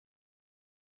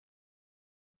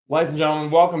Ladies and gentlemen,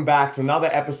 welcome back to another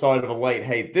episode of Elite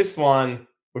Heat. This one,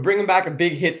 we're bringing back a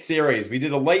big hit series. We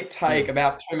did Elite Take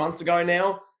about 2 months ago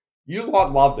now. You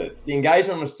lot loved it. The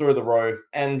engagement was through the roof.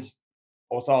 And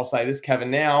also, I'll say this, Kevin,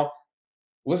 now,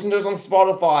 listen to us on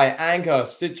Spotify, Anchor,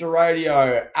 Stitcher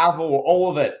Radio, Apple,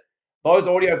 all of it. Those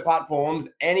audio platforms,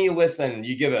 any listen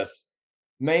you give us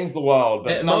means the world.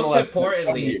 But Most nonetheless,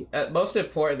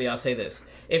 importantly, I'll say this: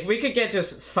 if we could get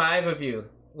just 5 of you,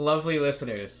 lovely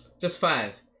listeners, just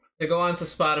 5, to go on to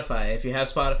Spotify, if you have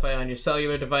Spotify on your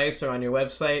cellular device or on your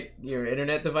website, your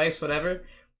internet device, whatever,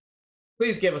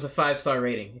 please give us a 5-star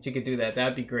rating. If you could do that,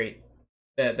 that'd be great.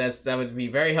 That would be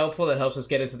very helpful. That helps us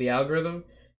get into the algorithm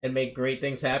and make great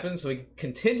things happen, so we can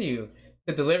continue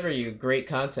to deliver you great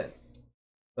content.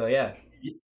 So yeah.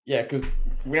 Yeah, because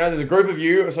we know there's a group of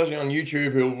you, especially on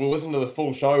YouTube, who will listen to the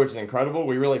full show, which is incredible.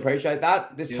 We really appreciate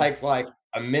that. This takes like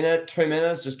a minute, 2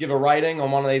 minutes. Just give a rating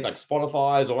on one of these like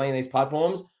Spotify's or any of these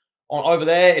platforms. On over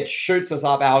there, it shoots us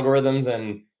up algorithms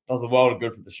and does the world of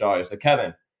good for the show. So,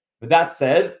 Kevin, with that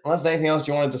said, unless there's anything else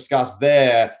you want to discuss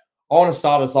there, I want to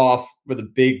start us off with a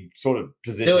big sort of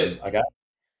position. Okay,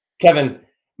 Kevin,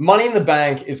 Money in the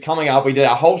Bank is coming up. We did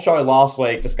our whole show last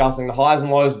week discussing the highs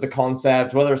and lows of the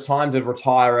concept, whether it's time to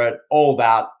retire it, all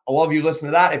that. A lot of you listen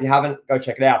to that. If you haven't, go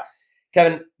check it out.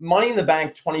 Kevin, Money in the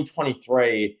Bank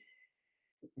 2023,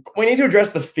 we need to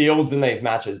address the fields in these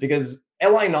matches because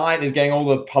LA Knight is getting all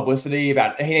the publicity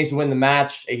about he needs to win the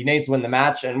match. He needs to win the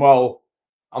match. And, well,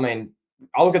 I mean,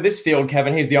 I look at this field,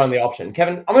 Kevin, he's the only option.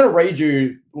 Kevin, I'm going to read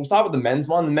you. We'll start with the men's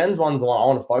one. The men's one's the one I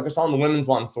want to focus on. The women's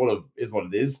one sort of is what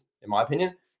it is, in my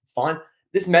opinion. It's fine.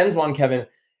 This men's one, Kevin,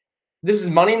 this is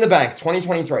Money in the Bank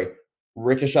 2023.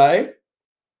 Ricochet,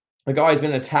 the guy who's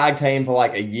been in a tag team for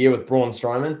like a year with Braun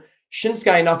Strowman.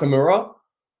 Shinsuke Nakamura,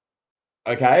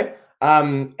 okay.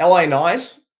 LA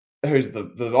Knight, who's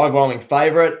the overwhelming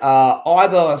favorite.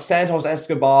 Either Santos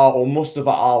Escobar or Mustafa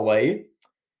Ali.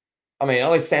 I mean,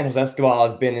 at least Santos Escobar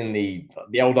has been in the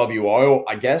LWO,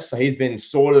 I guess. So he's been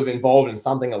sort of involved in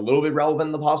something a little bit relevant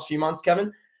in the past few months,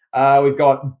 Kevin. We've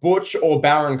got Butch or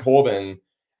Baron Corbin,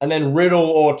 and then Riddle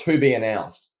or to be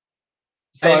announced.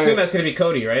 So I assume that's going to be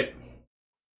Cody, right?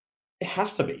 It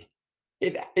has to be.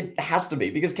 It has to be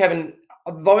because, Kevin,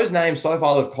 those names so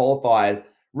far that have qualified,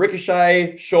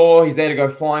 Ricochet, sure, he's there to go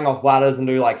flying off ladders and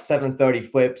do like 730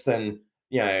 flips and,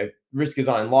 risk his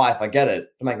own life. I get it,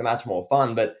 to make the match more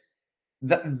fun, but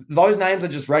those names I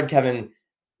just read, Kevin,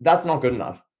 that's not good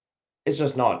enough. It's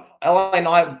just not. LA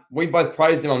Knight, we've both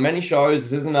praised him on many shows.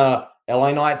 This isn't a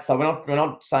LA Knight, so we're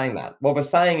not saying that. What we're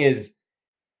saying is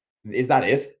that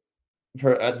it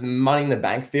for the Money in the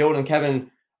Bank field? And Kevin,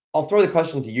 I'll throw the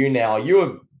question to you now. You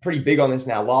were pretty big on this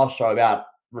in our last show about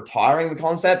retiring the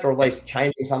concept or at least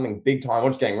changing something big time or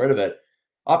just getting rid of it.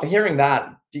 After hearing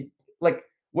that,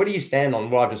 where do you stand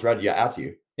on what I've just read out to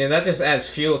you? Yeah, that just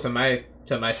adds fuel to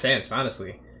my stance,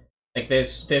 honestly. Like,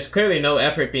 there's clearly no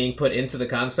effort being put into the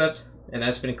concept, and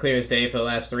that's been clear as day for the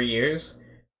last 3 years.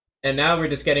 And now we're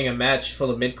just getting a match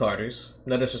full of mid-carders.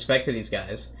 No disrespect to these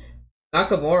guys.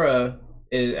 Nakamura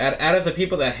is, out of the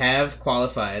people that have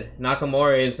qualified,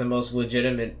 Nakamura is the most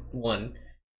legitimate one,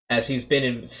 as he's been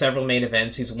in several main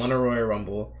events. He's won a Royal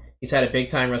Rumble. He's had a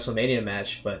big-time WrestleMania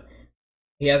match, but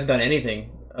he hasn't done anything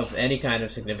of any kind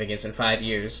of significance in 5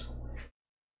 years.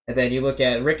 And then you look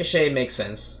at Ricochet, makes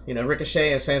sense.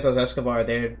 Ricochet and Santos Escobar,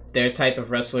 their type of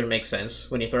wrestler makes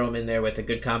sense when you throw them in there with a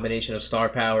good combination of star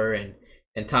power and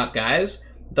top guys.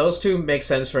 Those two make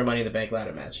sense for a Money in the Bank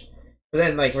ladder match. But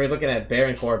then, we're looking at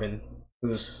Baron Corbin,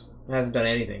 who hasn't done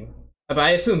anything. But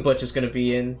I assume Butch is going to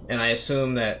be in, and I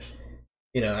assume that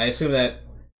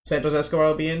Santos Escobar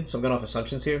will be in, so I'm going off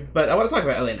assumptions here. But I want to talk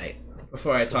about LA Knight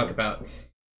before I talk about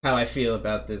how I feel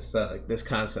about this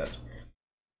concept.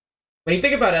 When you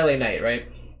think about LA Knight, right?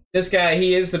 This guy,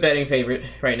 he is the betting favorite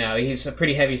right now. He's a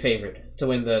pretty heavy favorite to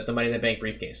win the Money in the Bank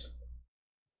briefcase.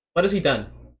 What has he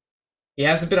done? He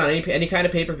hasn't been on any kind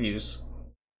of pay-per-views.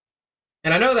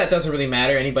 And I know that doesn't really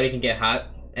matter. Anybody can get hot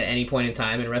at any point in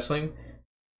time in wrestling.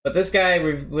 But this guy,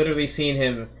 we've literally seen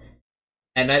him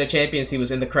at Night of Champions. He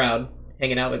was in the crowd,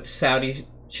 hanging out with Saudi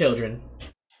children.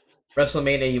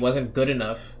 WrestleMania, he wasn't good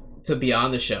enough to be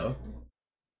on the show.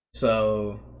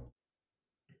 So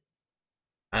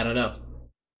I don't know.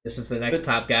 This is the next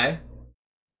top guy.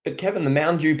 But Kevin, the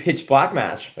Mountain Dew Pitch Black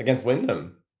match against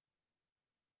Wyndham.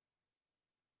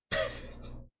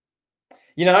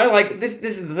 This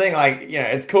is the thing.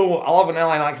 It's cool. I love when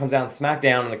LA Knight comes down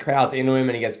SmackDown and the crowd's into him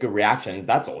and he gets good reactions.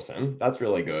 That's awesome. That's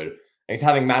really good. And he's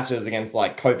having matches against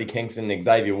Kofi Kingston and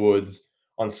Xavier Woods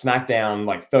on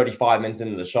SmackDown 35 minutes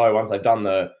into the show once they've done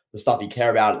the stuff you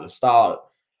care about at the start.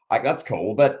 That's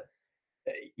cool. But,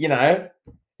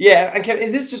 Yeah, and Kevin,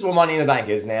 is this just what Money in the Bank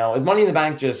is now? Is Money in the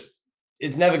Bank just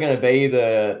it's never gonna be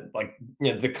the like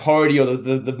the Cody or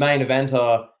the main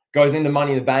eventer goes into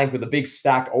Money in the Bank with a big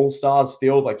stacked All Stars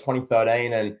field like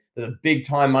 2013, and there's a big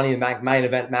time Money in the Bank main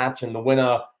event match, and the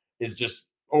winner is just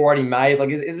already made.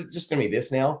 Like, is it just gonna be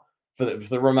this now for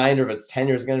the remainder of its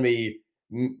tenure? Is gonna be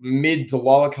mid to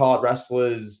lower card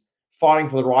wrestlers fighting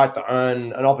for the right to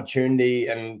earn an opportunity,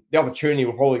 and the opportunity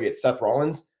will probably be at Seth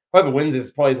Rollins. Whoever wins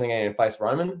is probably isn't going to face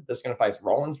Roman. Just going to face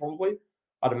Rollins probably.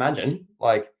 I'd imagine.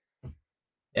 Like,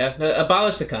 Yeah,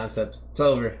 abolish the concept. It's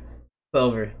over. It's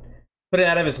over. Put it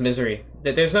out of its misery.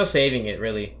 There's no saving it,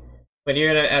 really. When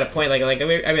you're at a point I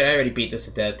mean, I already beat this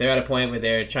to death. They're at a point where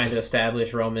they're trying to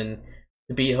establish Roman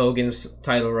to beat Hogan's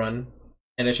title run,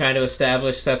 and they're trying to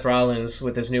establish Seth Rollins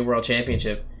with this new world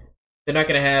championship. They're not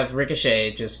gonna have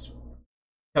Ricochet just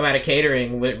come out of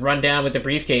catering, run down with the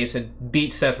briefcase, and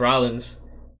beat Seth Rollins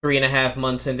 3.5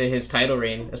 months into his title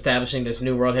reign, establishing this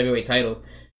new world heavyweight title.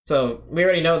 So we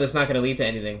already know that's not going to lead to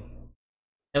anything.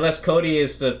 Unless Cody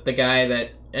is the guy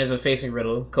that ends up facing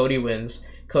Riddle, Cody wins,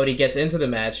 Cody gets into the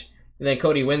match, and then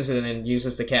Cody wins it and then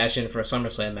uses the cash in for a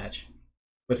SummerSlam match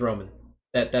with Roman.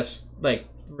 That's like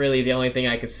really the only thing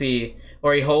I could see.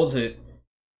 Or he holds it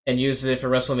and uses it for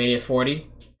WrestleMania 40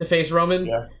 to face Roman.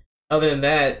 yeah. Other than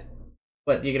that,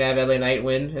 what, you could have LA Knight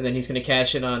win, and then he's going to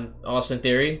cash in on Austin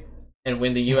Theory and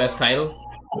win the U.S. title.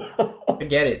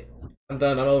 Forget it. I'm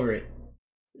done. I'm over it.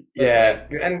 Yeah,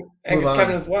 and Move Kevin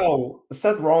on. as well.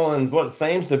 Seth Rollins, what it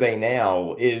seems to be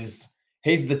now is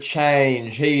he's the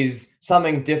change. He's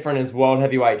something different as world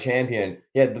heavyweight champion.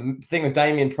 Yeah, the thing with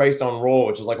Damian Priest on Raw,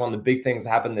 which is like one of the big things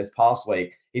that happened this past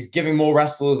week, he's giving more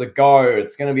wrestlers a go.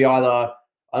 It's going to be either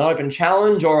an open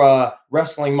challenge or a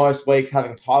wrestling most weeks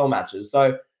having title matches.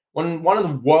 So when one of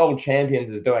the world champions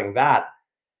is doing that,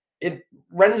 it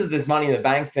renders this Money in the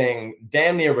Bank thing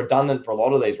damn near redundant for a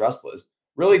lot of these wrestlers.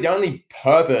 Really, the only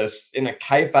purpose in a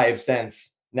kayfabe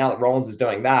sense now that Rollins is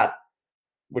doing that,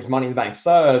 which Money in the Bank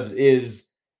serves, is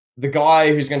the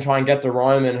guy who's going to try and get to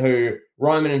Roman, who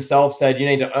Roman himself said, you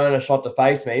need to earn a shot to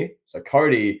face me. So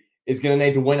Cody is going to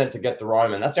need to win it to get to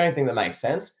Roman. That's the only thing that makes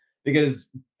sense, because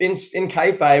in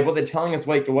kayfabe, what they're telling us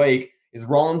week to week is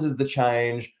Rollins is the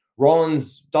change.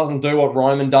 Rollins doesn't do what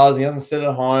Roman does. He doesn't sit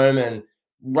at home and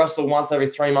wrestle once every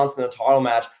 3 months in a title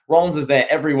match. Rollins is there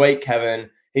every week, Kevin.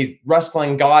 He's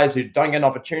wrestling guys who don't get an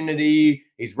opportunity.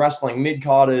 He's wrestling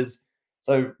mid-carders.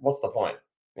 So what's the point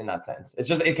in that sense? It's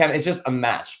just a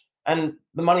match. And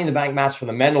the Money in the Bank match for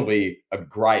the men will be a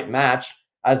great match,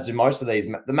 as do most of these.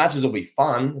 The matches will be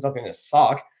fun. It's not going to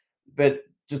suck. But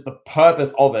just the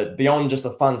purpose of it, beyond just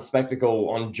a fun spectacle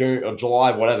on June or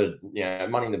July, whatever,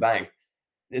 Money in the Bank,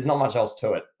 there's not much else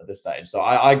to it at this stage. So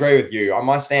I agree with you.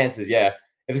 My stance is, yeah,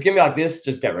 if it's going to be like this,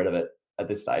 just get rid of it at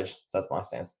this stage. So that's my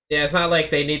stance. Yeah, it's not like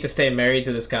they need to stay married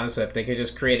to this concept. They could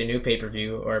just create a new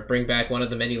pay-per-view or bring back one of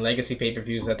the many legacy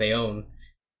pay-per-views that they own.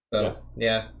 So,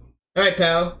 yeah. All right,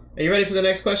 pal. Are you ready for the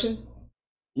next question?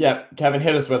 Yeah, Kevin,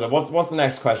 hit us with it. What's the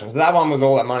next question? So that one was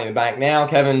all that Money in the Bank. Now,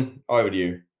 Kevin, over to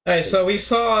you. All right, so we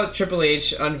saw Triple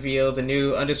H unveil the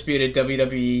new undisputed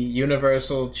WWE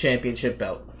Universal Championship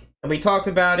belt. And we talked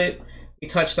about it, we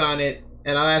touched on it,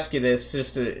 and I'll ask you this,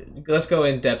 let's go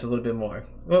in depth a little bit more.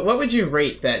 What would you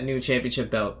rate that new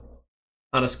championship belt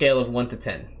on a scale of 1 to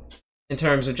 10? In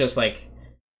terms of just like,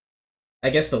 I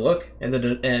guess the look and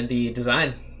the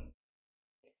design.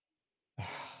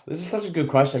 This is such a good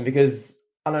question because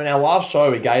I know in our last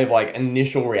show we gave like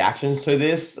initial reactions to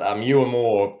this. You were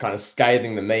more kind of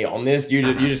scathing than me on this. You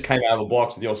just came out of the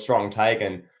blocks with your strong take,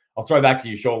 and I'll throw back to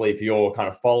you shortly for your kind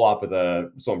of follow up with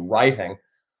a sort of rating.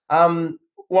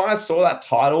 When I saw that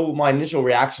title, my initial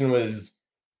reaction was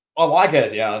I like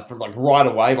it, yeah, from like right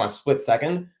away, my split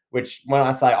second, which when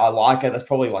I say I like it, that's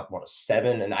probably like what, a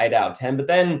 7, an 8 out of 10. But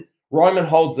then Roman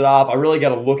holds it up. I really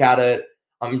get a look at it.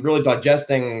 I'm really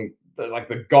digesting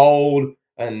the gold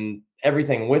and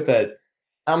everything with it.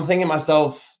 I'm thinking to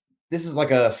myself, this is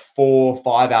like a 4,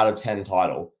 5 out of 10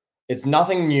 title. It's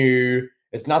nothing new.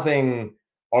 It's nothing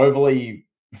overly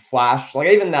flash. Like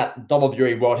even that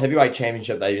WWE World Heavyweight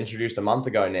Championship they introduced a month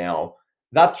ago now,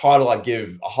 that title I'd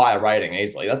give a higher rating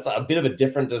easily. That's a bit of a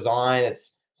different design.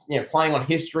 It's playing on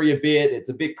history a bit. It's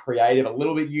a bit creative, a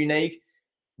little bit unique.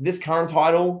 This current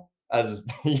title, as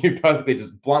you perfectly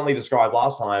just bluntly described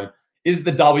last time, is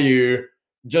the W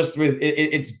just with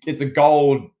it's a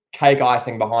gold cake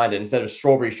icing behind it instead of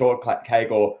strawberry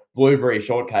shortcake or blueberry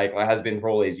shortcake like it has been for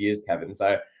all these years, Kevin.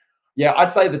 So yeah,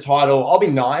 I'd say the title. I'll be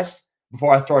nice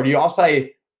before I throw it to you. I'll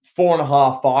say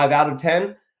 4.5, 5 out of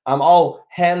 10. I'll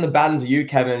hand the baton to you,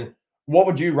 Kevin. what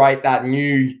would you rate that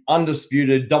new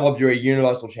undisputed WWE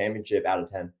Universal Championship out of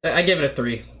 10? I give it a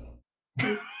 3.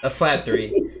 A flat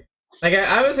 3. Like,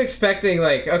 I was expecting,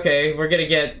 like, okay, we're gonna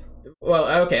get...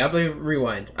 Well, okay, I'll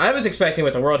rewind. I was expecting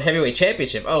with the World Heavyweight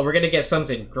Championship, oh, we're gonna get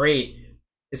something great.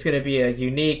 It's gonna be a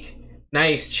unique,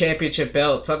 nice championship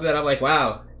belt. Something that I'm like,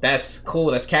 wow, that's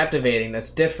cool, that's captivating,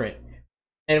 that's different.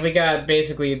 And we got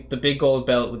basically the big gold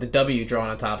belt with the W drawn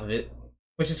on top of it,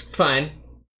 which is fine.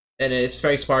 And it's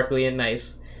very sparkly and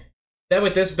nice. Then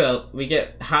with this belt, we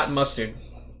get hot mustard,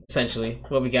 essentially,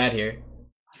 what we got here.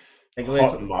 Like,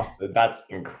 Hot mustard. That's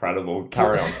incredible.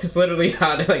 Carry on. It's literally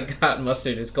hot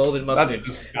mustard. It's golden mustard. That's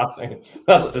disgusting.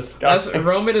 That's disgusting.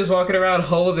 Roman is walking around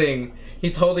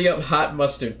he's holding up hot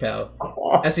mustard, pal,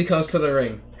 as he comes to the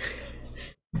ring.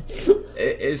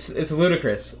 It's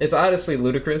ludicrous. It's honestly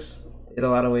ludicrous in a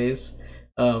lot of ways.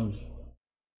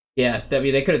 Yeah, I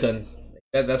mean, they could have done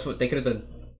that's what they could have done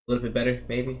a little bit better,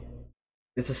 maybe.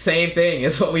 It's the same thing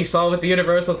as what we saw with the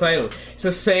Universal title. It's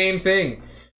the same thing.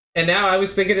 And now I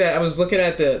was thinking that I was looking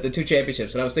at the 2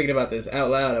 championships, and I was thinking about this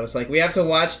out loud. I was like, we have to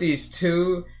watch these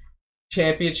 2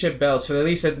 championship belts for at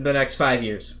least the next 5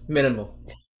 years, minimal.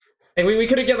 And we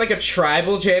could have get like a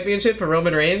tribal championship for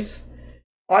Roman Reigns.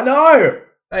 I know.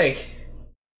 Like,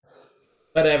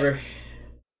 whatever.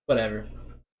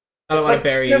 I don't want to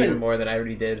bury you even more than I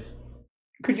already did.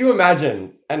 Could you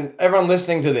imagine, and everyone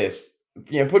listening to this,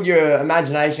 put your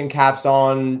imagination caps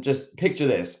on, just picture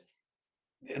this.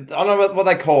 I don't know what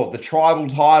they call it, the tribal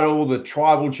title, the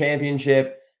tribal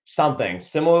championship, something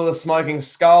similar to the Smoking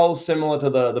Skull, similar to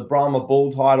the Brahma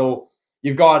Bull title.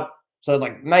 You've got, so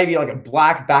like maybe like a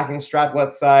black backing strap,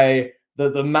 let's say.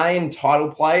 The main title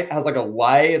plate has like a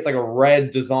lei. It's like a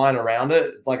red design around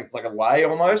it. It's like a lei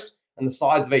almost. And the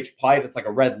sides of each plate, it's like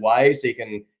a red lei. So you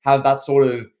can have that sort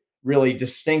of really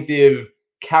distinctive,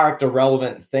 character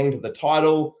relevant thing to the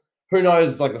title. Who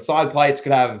knows? Like the side plates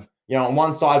could have, on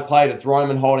one side plate, it's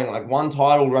Roman holding like one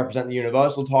title to represent the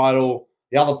Universal title.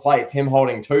 The other plate's him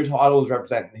holding 2 titles,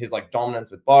 representing his like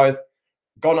dominance with both.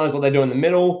 God knows what they do in the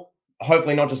middle.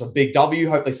 Hopefully not just a big W,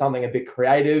 hopefully something a bit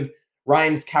creative.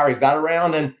 Reigns carries that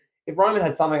around. And if Roman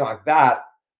had something like that,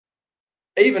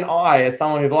 even I, as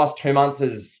someone who the last 2 months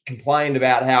has complained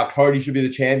about how Cody should be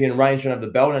the champion and Reigns shouldn't have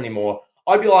the belt anymore,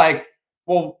 I'd be like,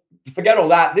 well, forget all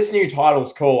that. This new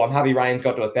title's cool. I'm happy Reigns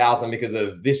got to 1,000 because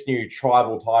of this new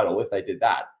tribal title. If they did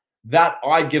that,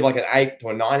 I'd give like an 8 to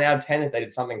a 9 out of 10 if they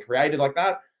did something creative like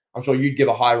that. I'm sure you'd give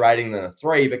a high rating than a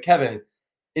 3. But Kevin,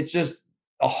 it's just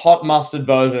a hot mustard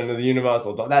version of the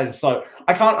Universal. That is so,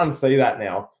 I can't unsee that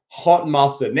now. Hot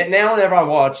mustard. Now whenever I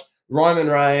watch Roman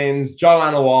Reigns,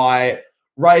 Joanna White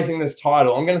raising this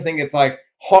title, I'm going to think it's like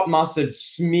hot mustard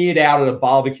smeared out at a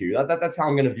barbecue. That's how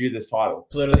I'm going to view this title.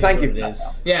 It's literally so thank you. It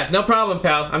is. Yeah, no problem,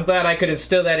 pal. I'm glad I could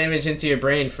instill that image into your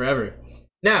brain forever.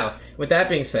 Now, with that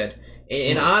being said,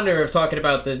 in honor of talking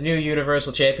about the new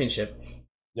Universal Championship,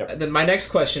 then my next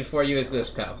question for you is this,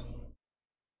 pal.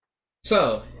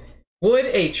 So, would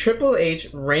a Triple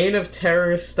H Reign of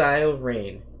Terror style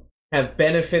reign have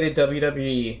benefited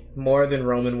WWE more than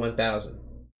Roman 1000?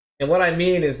 And what I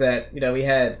mean is that, we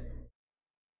had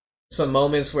some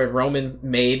moments where Roman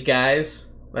made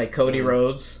guys, like Cody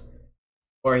Rhodes,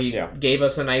 or he gave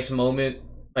us a nice moment,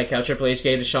 like how Triple H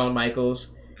gave to Shawn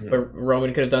Michaels, where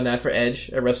Roman could have done that for Edge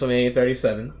at WrestleMania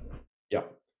 37. Yeah.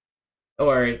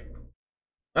 Or,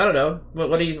 I don't know.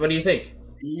 What do you think?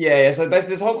 Yeah, so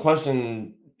basically this whole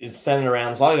question is centered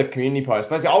around, so I did a community post.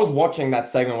 Basically, I was watching that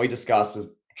segment we discussed with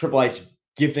Triple H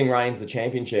gifting Reigns the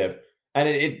championship, and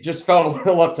it just felt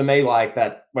a lot to me like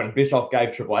that when Bischoff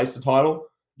gave Triple H the title,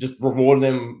 just rewarded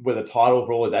him with a title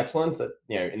for all his excellence at,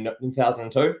 in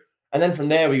 2002. And then from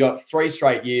there, we got 3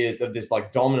 straight years of this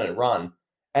like dominant run.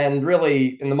 And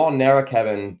really, in the modern era,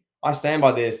 Kevin, I stand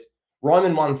by this.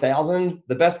 Roman 1000,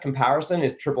 the best comparison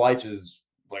is Triple H's,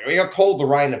 like we got called the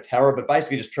Reign of Terror, but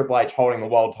basically just Triple H holding the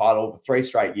world title for 3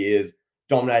 straight years,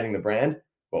 dominating the brand.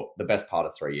 Well, the best part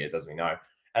of 3 years, as we know.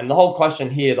 And the whole question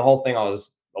here, the whole thing I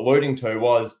was alluding to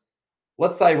was,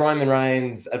 let's say Roman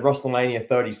Reigns at WrestleMania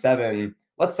 37,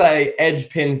 let's say Edge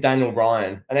pins Daniel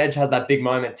Bryan, and Edge has that big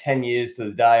moment 10 years to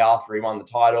the day after he won the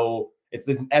title. It's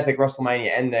this epic WrestleMania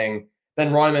ending.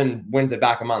 Then Roman wins it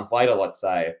back a month later, let's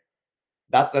say.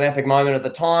 That's an epic moment at the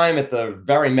time. It's a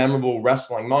very memorable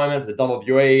wrestling moment for the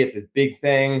WWE. It's this big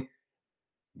thing.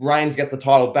 Reigns gets the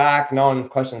title back. No one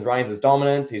questions Reigns'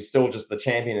 dominance. He's still just the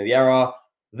champion of the era.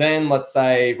 Then, let's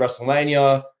say,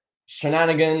 WrestleMania,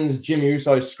 shenanigans, Jimmy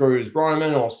Uso screws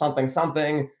Roman or something.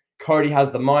 Cody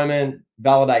has the moment,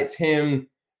 validates him,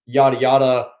 yada,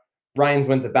 yada. Reigns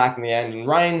wins it back in the end. And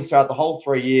Reigns, throughout the whole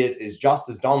 3 years, is just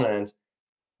as dominant.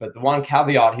 But the one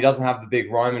caveat, he doesn't have the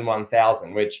big Roman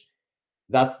 1000, which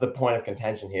that's the point of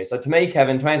contention here. So to me,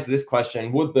 Kevin, to answer this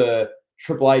question, would the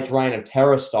Triple H reign of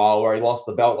terror style, where he lost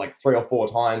the belt like 3 or 4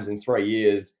 times in 3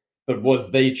 years, but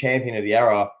was the champion of the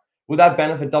era, would that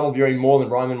benefit WWE more than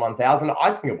Roman 1000?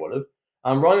 I think it would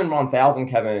have. Roman 1000,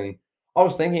 Kevin, I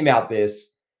was thinking about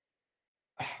this.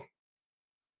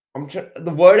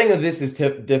 The wording of this is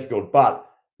difficult, but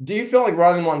do you feel like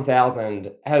Roman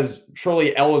 1000 has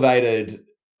truly elevated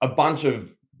a bunch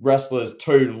of wrestlers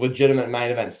to legitimate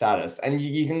main event status? And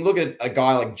you can look at a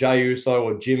guy like Jey Uso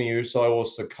or Jimmy Uso or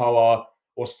Sikoa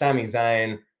or Sami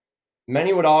Zayn.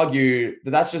 Many would argue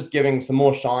that that's just giving some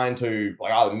more shine to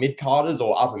like either mid-carders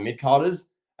or upper mid-carders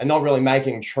and not really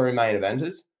making true main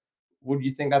eventers. Would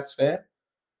you think that's fair?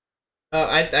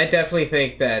 I definitely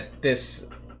think that this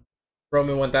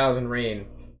Roman 1000 reign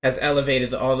has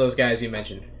elevated all those guys you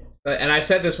mentioned. And I've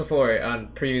said this before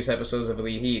on previous episodes of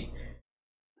Elite Heat.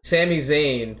 Sami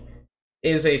Zayn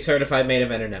is a certified main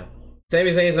eventer now.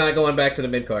 Sami Zayn is not going back to the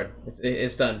mid-card.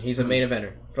 It's done. He's a main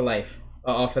eventer for life.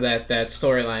 Off of that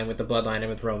storyline with the Bloodline and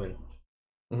with Roman.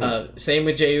 Same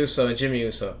with Jey Uso and Jimmy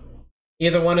Uso.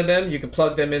 Either one of them, you can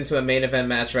plug them into a main event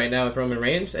match right now with Roman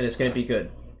Reigns, and it's going to be good.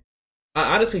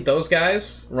 Honestly, those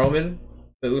guys, Roman,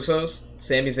 the Usos,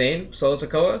 Sami Zayn, Solo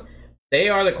Sikoa, they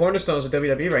are the cornerstones of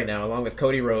WWE right now, along with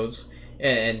Cody Rhodes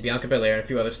and Bianca Belair and a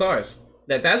few other stars.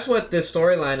 That's what this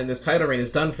storyline and this title reign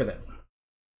has done for them.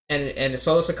 And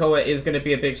Solo Sikoa is going to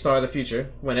be a big star of the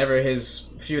future whenever his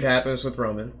feud happens with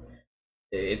Roman.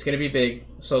 It's going to be big.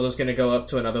 Solo's going to go up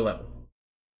to another level.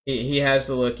 He has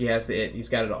the look, he has the it, he's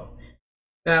got it all.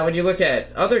 Now, when you look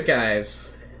at other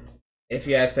guys, if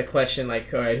you ask the question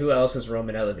like, all right, who else has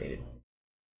Roman elevated?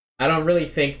 I don't really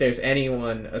think there's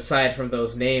anyone aside from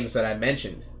those names that I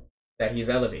mentioned that he's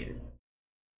elevated.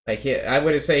 Like, I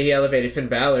wouldn't say he elevated Finn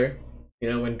Balor,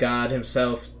 when God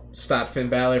himself stopped Finn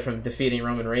Balor from defeating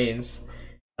Roman Reigns.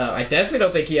 I definitely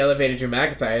don't think he elevated Drew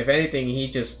McIntyre. If anything, he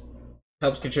just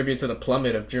helped contribute to the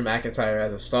plummet of Drew McIntyre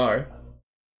as a star.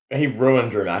 He ruined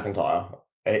Drew McIntyre.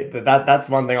 That's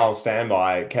one thing I'll stand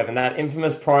by, Kevin. That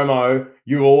infamous promo,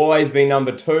 you will always be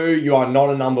number 2. You are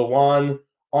not a number 1.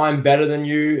 I'm better than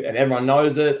you, and everyone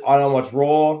knows it. I don't watch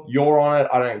Raw. You're on it.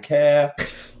 I don't care.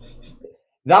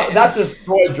 That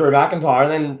destroyed Drew McIntyre,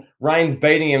 and then Reigns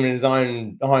beating him in his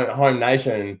own home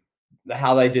nation.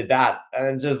 How they did that, and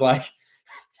it's just like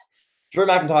Drew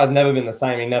McIntyre's never been the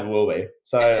same. He never will be.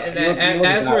 So,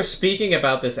 as we're speaking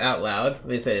about this out loud, let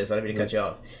me say this. I don't mean to cut you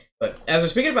off, but as we're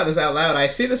speaking about this out loud, I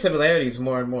see the similarities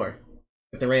more and more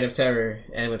with the Reign of Terror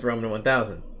and with Roman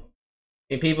 1000.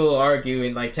 And people will argue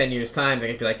in like 10 years' time, they're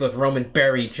gonna be like, "Look, Roman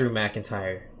buried Drew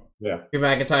McIntyre. Yeah, Drew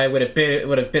McIntyre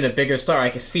would have been a bigger star. I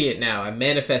can see it now. I'm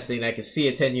manifesting. I can see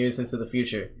it 10 years into the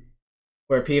future,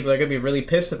 where people are gonna be really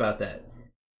pissed about that,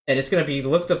 and it's gonna be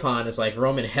looked upon as like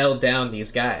Roman held down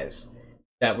these guys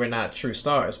that were not true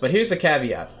stars." But here's the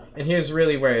caveat, and here's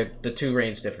really where the two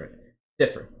reigns differ.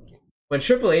 When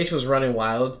Triple H was running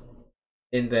wild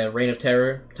in the Reign of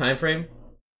Terror time frame,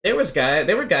 there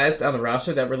were guys on the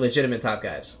roster that were legitimate top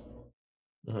guys.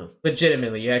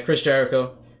 Legitimately, you had Chris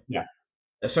Jericho,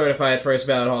 a certified first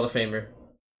ballot Hall of Famer.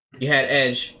 You had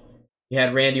Edge, you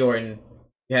had Randy Orton,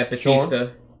 you had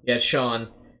Batista, you had Shawn,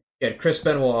 you had Chris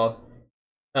Benoit,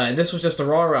 and this was just the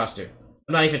Raw roster.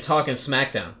 I'm not even talking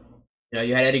SmackDown.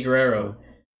 You had Eddie Guerrero,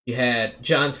 you had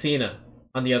John Cena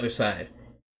on the other side,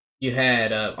 you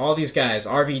had all these guys,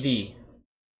 RVD,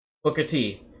 Booker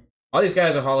T. All these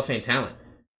guys are Hall of Fame talent.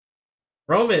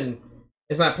 Roman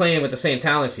is not playing with the same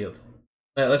talent field.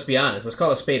 Let's be honest. Let's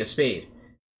call a spade a spade.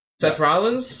 Seth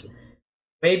Rollins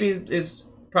maybe is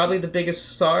probably the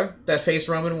biggest star that faced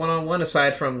Roman one-on-one,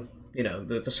 aside from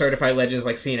the certified legends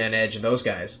like Cena and Edge and those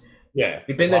guys. Yeah,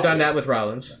 we've been there, done that with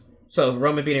Rollins. So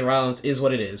Roman beating Rollins is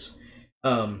what it is.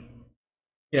 Drew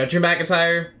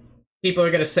McIntyre. People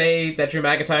are gonna say that Drew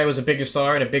McIntyre was a bigger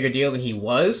star and a bigger deal than he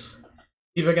was.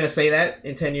 People are gonna say that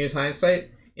in 10 years hindsight.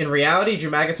 In reality,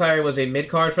 Drew McIntyre was a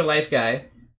mid-card for life guy,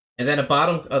 and then a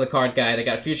bottom of the card guy that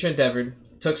got future endeavored,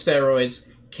 took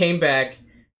steroids, came back,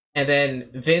 and then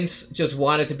Vince just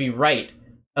wanted to be right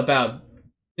about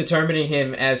determining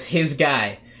him as his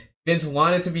guy. Vince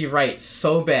wanted to be right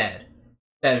so bad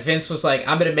that Vince was like,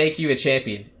 "I'm gonna make you a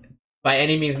champion by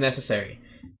any means necessary."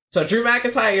 So Drew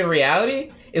McIntyre in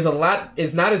reality is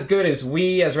not as good as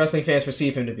we as wrestling fans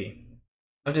perceive him to be.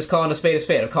 I'm just calling a spade a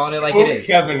spade. I'm calling it like it is.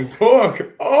 Kevin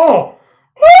Cook. Oh.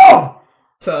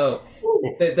 So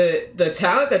the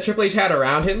talent that Triple H had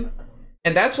around him,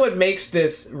 and that's what makes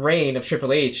this reign of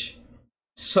Triple H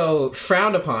so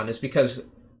frowned upon, is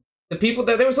because the people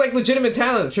that there was like legitimate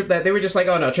talent that they were just like,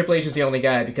 "Oh no, Triple H is the only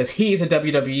guy because he's a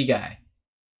WWE guy."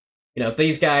 You know,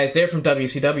 these guys, they're from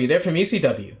WCW, they're from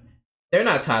ECW. They're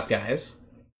not top guys.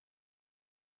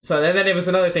 So then it was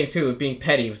another thing too, being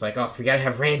petty. It was like, oh, we gotta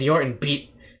have Randy Orton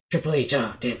beat Triple H.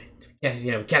 Oh, damn it. Yeah,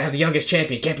 you know, we gotta have the youngest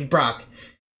champion. Can't be Brock.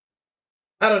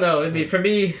 I don't know. I mean, for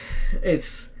me,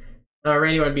 it's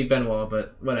Randy Orton beat Benoit,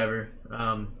 but whatever.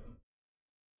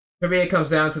 For me, it comes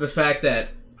down to the fact that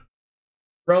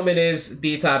Roman is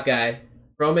the top guy.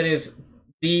 Roman is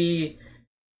the,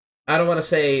 I don't want to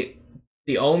say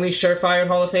the only surefire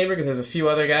Hall of Famer, because there's a few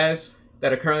other guys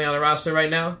that are currently on the roster right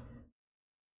now.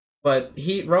 But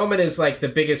Roman is like the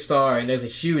biggest star, and there's a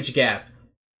huge gap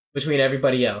between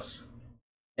everybody else.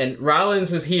 And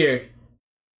Rollins is here.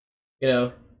 You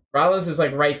know, Rollins is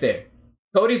like right there.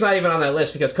 Cody's not even on that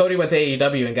list because Cody went to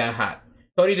AEW and got hot.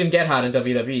 Cody didn't get hot in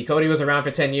WWE. Cody was around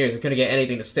for 10 years and couldn't get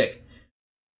anything to stick.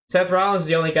 Seth Rollins is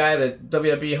the only guy, the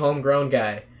WWE homegrown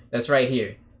guy, that's right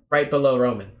here, right below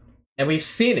Roman. And we've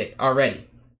seen it already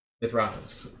with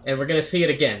Rollins. And we're going to see it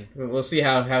again. We'll see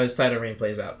how his title reign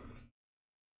plays out.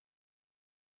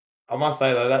 I must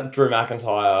say, though, that Drew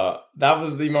McIntyre, that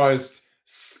was the most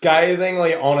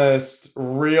scathingly honest,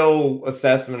 real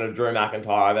assessment of Drew McIntyre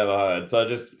I've ever heard. So I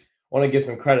just want to give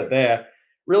some credit there.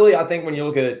 Really, I think when you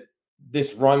look at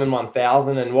this Roman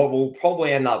 1000 and what will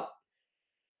probably end up,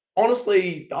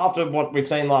 honestly, after what we've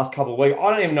seen the last couple of weeks,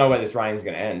 I don't even know where this reign is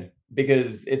going to end,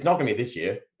 because it's not going to be this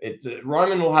year.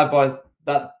 Roman will have both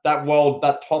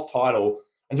that top title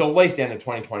until at least the end of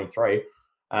 2023.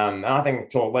 And I think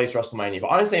till at least WrestleMania. But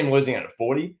I don't see him losing it at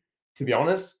 40, to be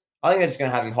honest. I think they're just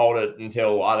going to have him hold it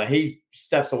until either he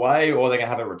steps away or they're going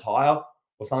to have it retire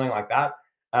or something like that.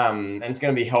 And it's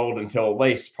going to be held until at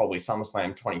least probably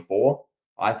SummerSlam 24,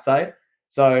 I'd say.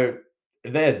 So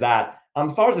there's that.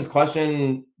 As far as this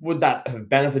question, would that have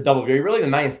benefited WWE? Really, the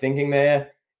main thinking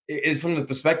there is from the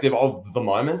perspective of the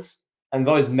moments and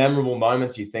those memorable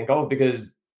moments you think of,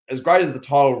 because as great as the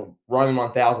title Roman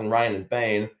 1000 reign has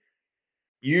been,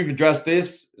 you've addressed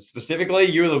this specifically.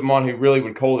 You're the one who really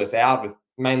would call this out with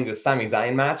mainly the Sami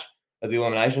Zayn match at the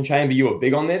Elimination Chamber. You were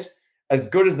big on this. As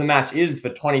good as the match is for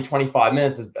 20, 25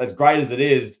 minutes, as great as it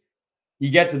is, you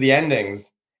get to the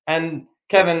endings. And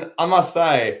Kevin, I must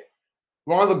say,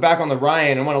 when I look back on the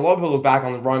reign, and when a lot of people look back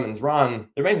on the Roman's run,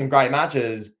 there have been some great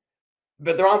matches,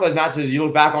 but there aren't those matches you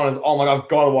look back on as, oh my God, I've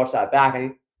got to watch that back.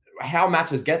 And how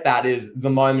matches get that is the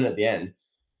moment at the end.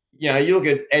 You know, you look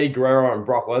at Eddie Guerrero and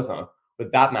Brock Lesnar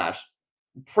with that match,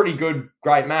 pretty good,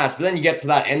 great match. But then you get to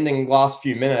that ending last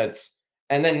few minutes,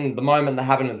 and then the moment that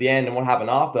happened at the end and what happened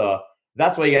after,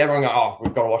 that's where you get everyone go, oh,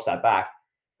 we've got to watch that back.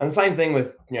 And the same thing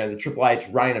with, you know, the Triple H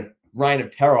reign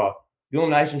of terror, the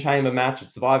Elimination Chamber match at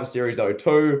Survivor Series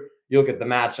 02. You look at the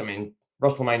match, I mean,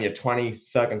 WrestleMania 20,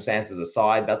 circumstances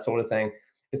aside, that sort of thing.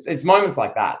 It's moments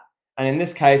like that. And in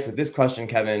this case, with this question,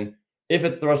 Kevin, if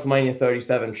it's the WrestleMania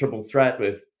 37 triple threat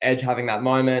with Edge having that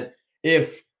moment,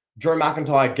 if Drew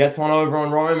McIntyre gets one over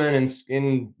on Roman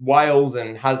in Wales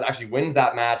and actually wins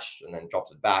that match and then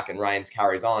drops it back and Reigns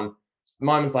carries on,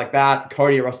 moments like that,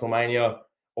 Cody at WrestleMania,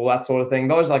 all that sort of thing,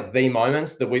 those are like the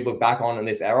moments that we'd look back on in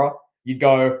this era. You'd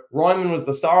go, Roman was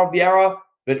the star of the era,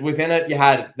 but within it, you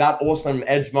had that awesome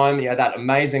Edge moment, you had that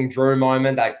amazing Drew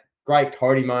moment, that great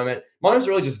Cody moment. Moments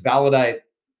really just validate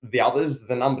the others,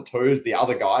 the number twos, the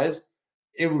other guys.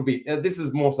 It would be, this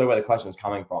is more so where the question is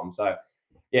coming from. So,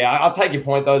 yeah, I'll take your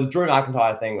point, though. The Drew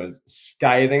McIntyre thing was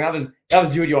scathing. That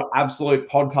was you at your absolute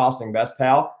podcasting best,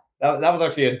 pal. That was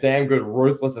actually a damn good,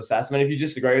 ruthless assessment. If you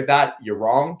disagree with that, you're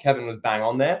wrong. Kevin was bang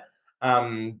on there.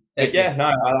 But yeah,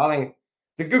 no, I think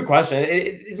it's a good question.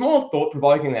 It's more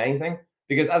thought-provoking than anything,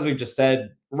 because as we've just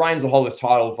said, Reigns will hold this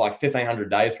title for like 1,500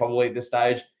 days probably at this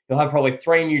stage. He'll have probably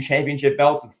 3 new championship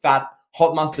belts with fat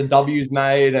hot mustard W's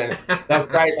made, and they'll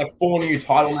create like 4 new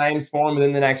title names for him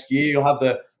within the next year. You'll have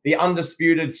the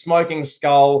undisputed Smoking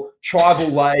Skull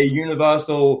Tribal Way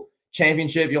Universal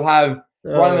Championship. You'll have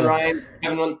Roman Reigns.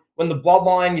 And when the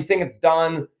bloodline, you think it's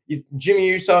done, Jimmy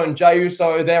Uso and Jey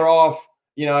Uso, they're off.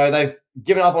 You know, they've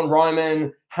given up on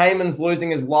Roman. Heyman's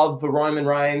losing his love for Roman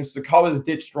Reigns. Sikoa's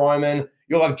ditched Roman.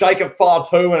 You'll have Jacob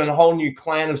Fatu and a whole new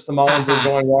clan of Samoans will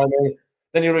join Roman.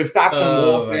 Then you'll do faction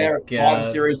warfare at Survivor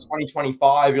Series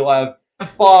 2025. You'll have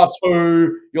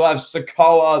Fatu. You'll have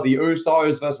Sikoa, the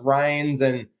Usos versus Reigns,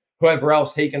 and whoever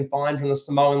else he can find from the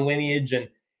Samoan lineage. And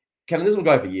Kevin, this will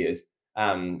go for years.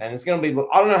 And it's going to be,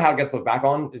 I don't know how it gets looked back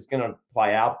on. It's going to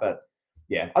play out, but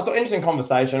yeah, I saw interesting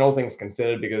conversation, all things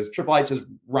considered, because Triple H's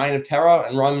reign of terror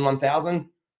and Roman 1000,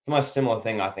 it's a much similar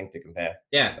thing, I think, to compare.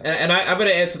 Yeah, so. And I'm going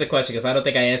to answer the question because I don't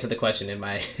think I answered the question in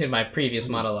my previous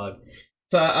monologue.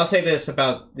 So I'll say this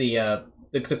about the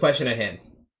question at hand.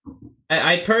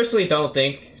 I personally don't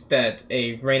think that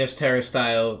a Reign of Terror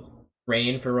style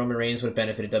reign for Roman Reigns would have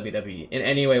benefited WWE in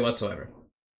any way whatsoever.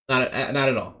 Not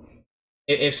at all.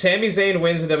 If Sami Zayn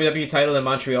wins the WWE title in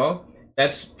Montreal,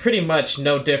 that's pretty much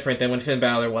no different than when Finn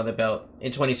Balor won the belt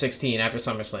in 2016 after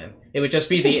SummerSlam. It would just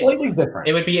be completely different.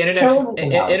 It would be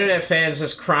internet fans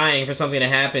just crying for something to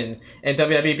happen, and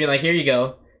WWE being like, "Here you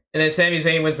go," and then Sami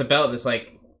Zayn wins the belt. And it's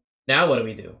like, now what do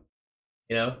we do?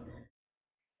 You know?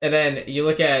 And then you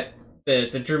look at the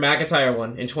Drew McIntyre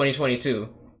one in 2022.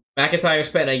 McIntyre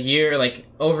spent a year, like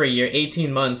over a year,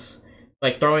 18 months,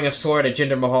 like throwing a sword at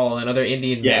Jinder Mahal and other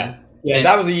Indian men. Yeah, and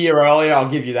that was a year earlier. I'll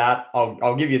give you that.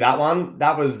 I'll give you that one.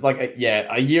 That was like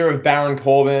a year of Baron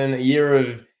Corbin, a year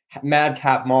of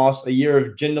Madcap Moss, a year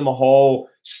of Jinder Mahal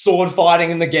sword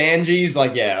fighting in the Ganges.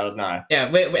 Like, no.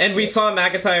 Yeah, and we saw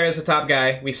McIntyre as a top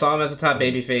guy. We saw him as a top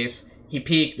babyface. He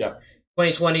peaked. Yep.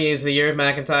 2020 is the year of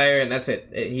McIntyre, and that's it.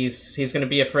 He's going to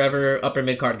be a forever upper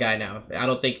mid-card guy now. I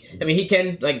don't think... I mean, he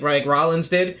can, like Rollins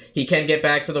did, he can get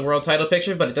back to the world title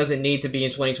picture, but it doesn't need to be in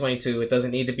 2022. It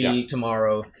doesn't need to be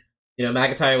tomorrow. You know,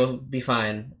 McIntyre will be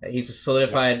fine. He's a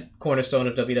solidified cornerstone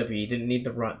of WWE. Didn't need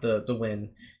the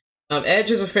win.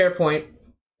 Edge is a fair point.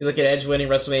 You look at Edge winning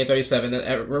WrestleMania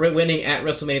 37, winning at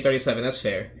WrestleMania 37. That's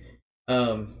fair.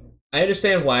 I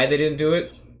understand why they didn't do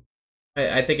it.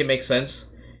 I think it makes sense.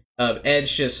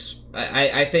 Edge just,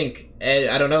 I think,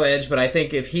 I don't know Edge, but I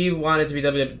think if he wanted to be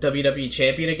WWE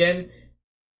champion again,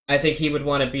 I think he would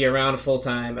want to be around full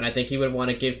time, and I think he would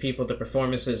want to give people the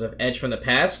performances of Edge from the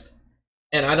past.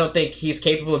 And I don't think he's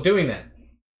capable of doing that.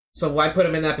 So why put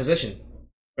him in that position?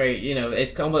 Right? You know,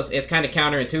 it's kind of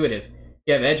counterintuitive.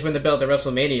 You have Edge win the belt at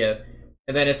WrestleMania,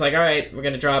 and then it's like, all right, we're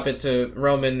going to drop it to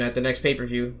Roman at the next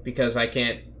pay-per-view because I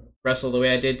can't wrestle the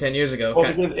way I did 10 years ago.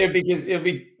 Well, because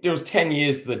it was 10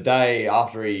 years to the day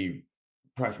after he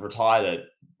retired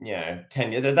at,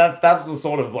 10 years. That was the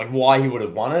sort of like why he would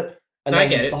have won it. And I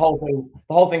get it. The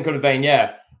whole thing could have been,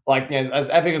 as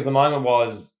epic as the moment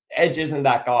was, Edge isn't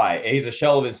that guy. He's a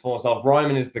shell of his former self.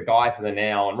 Roman is the guy for the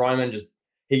now, and Roman just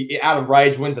he out of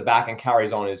rage wins it back and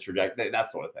carries on his trajectory.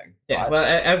 That sort of thing. Yeah. Right? Well,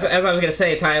 as I was gonna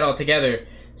say, tie it all together.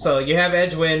 So you have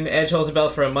Edge win. Edge holds the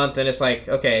belt for a month, and it's like,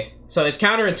 okay, so it's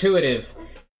counterintuitive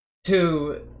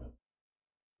to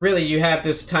really you have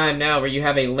this time now where you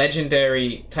have a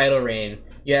legendary title reign.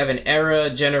 You have an era,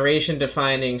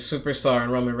 generation-defining superstar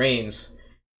in Roman Reigns.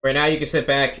 Where now you can sit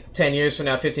back 10 years from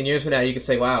now, 15 years from now, you can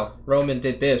say, wow, Roman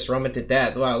did this, Roman did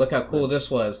that. Wow, look how cool this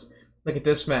was. Look at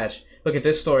this match. Look at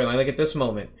this storyline. Look at this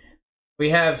moment.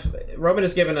 Roman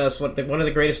has given us one of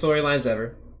the greatest storylines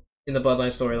ever in the Bloodline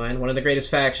storyline, one of the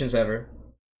greatest factions ever,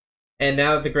 and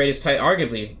now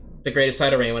arguably the greatest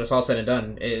title reign when it's all said and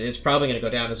done. It's probably going to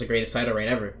go down as the greatest title reign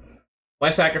ever.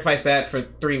 Why sacrifice that for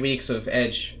 3 weeks of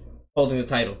Edge holding the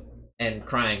title and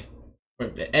crying?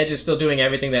 Edge is still doing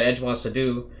everything that Edge wants to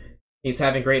do. He's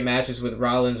having great matches with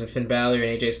Rollins and Finn Balor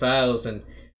and AJ Styles, and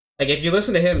like if you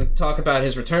listen to him talk about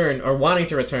his return or wanting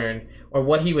to return or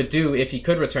what he would do if he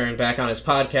could return back on his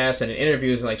podcast and in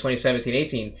interviews in like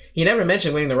 2017-18, he never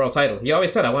mentioned winning the world title. He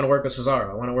always said, I want to work with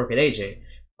Cesaro, I want to work with AJ,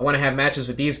 I want to have matches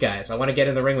with these guys, I want to get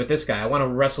in the ring with this guy, I want to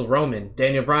wrestle Roman,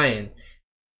 Daniel Bryan.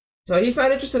 So he's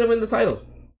not interested in winning the title.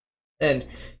 And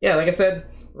yeah, like I said,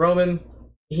 Roman,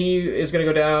 he is going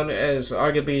to go down as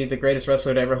arguably the greatest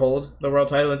wrestler to ever hold the world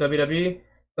title in WWE.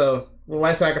 So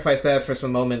why sacrifice that for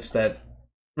some moments that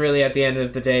really at the end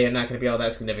of the day are not going to be all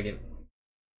that significant?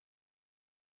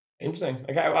 Interesting.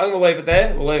 Okay, I'm going to leave it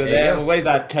there. We'll leave it there. We'll leave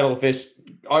that kettle of fish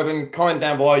open. Comment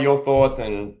down below your thoughts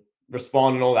and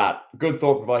respond and all that. Good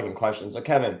thought-provoking questions. So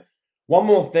Kevin, one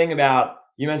more thing about,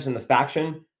 you mentioned the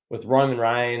faction with Roman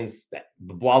Reigns,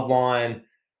 the bloodline.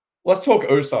 Let's talk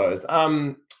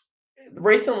Usos.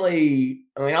 Recently,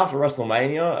 I mean, after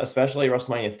WrestleMania, especially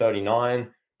WrestleMania 39,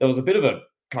 there was a bit of a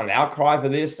kind of outcry for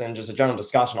this and just a general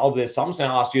discussion of this. So I'm just going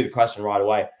to ask you the question right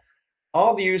away.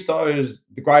 Are the Usos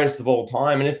the greatest of all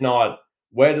time? And if not,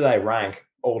 where do they rank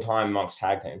all time amongst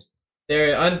tag teams?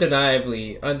 They're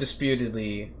undeniably,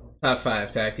 undisputedly top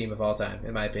 5 tag team of all time,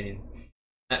 in my opinion.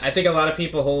 I think a lot of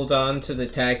people hold on to the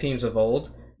tag teams of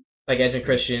old, like Edge and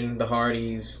Christian, the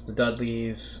Hardys, the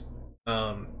Dudleys,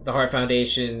 the Hart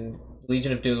Foundation,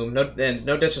 Legion of Doom.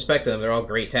 No disrespect to them, they're all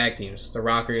great tag teams. The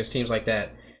Rockers, teams like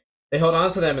that. They hold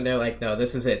on to them and they're like, no,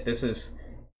 this is it. This is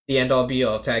the end-all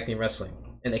be-all of tag team wrestling.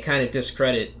 And they kind of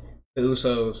discredit the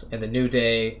Usos and the New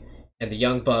Day and the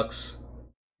Young Bucks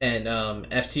and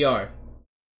FTR.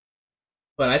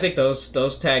 But I think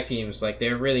those tag teams, like,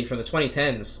 they're really, from the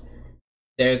 2010s,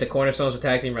 they're the cornerstones of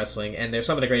tag team wrestling, and they're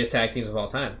some of the greatest tag teams of all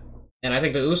time. And I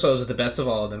think the Usos is the best of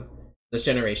all of them, this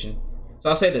generation. So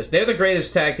I'll say this, they're the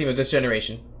greatest tag team of this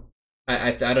generation.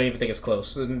 I don't even think it's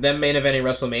close. Them main eventing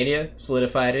WrestleMania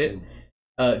solidified it.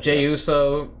 Jey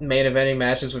Uso main eventing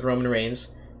matches with Roman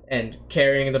Reigns and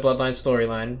carrying the Bloodline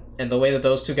storyline, and the way that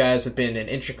those two guys have been an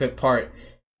intricate part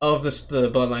of the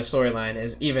Bloodline storyline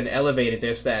has even elevated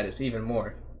their status even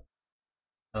more.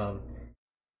 Um,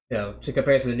 to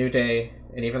compare to the New Day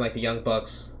and even like the Young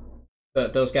Bucks,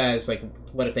 those guys, like,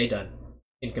 what have they done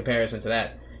in comparison to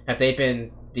that? Have they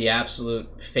been the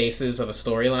absolute faces of a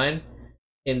storyline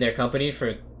in their company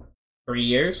for 3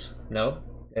 years? No,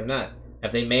 they have not.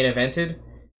 Have they main evented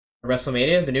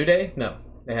WrestleMania, the New Day? No,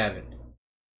 they haven't.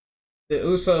 The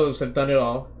Usos have done it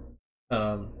all.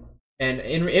 And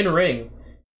in ring,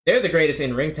 they're the greatest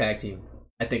in ring tag team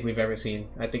I think we've ever seen.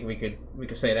 I think we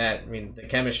could say that. I mean, the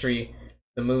chemistry,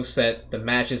 the moveset, the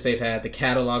matches they've had, the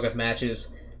catalog of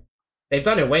matches. They've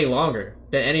done it way longer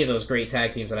than any of those great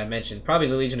tag teams that I mentioned. Probably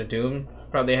the Legion of Doom.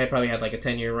 Probably had like a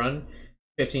 10-year run,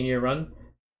 15-year run.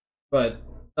 But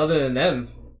other than them,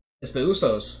 it's the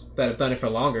Usos that have done it for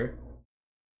longer.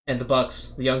 And the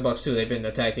Bucks, the Young Bucks too, they've been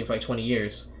a tag team for like 20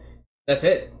 years. That's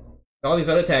it. All these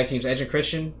other tag teams, Edge and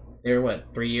Christian, they were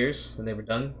 3 years when they were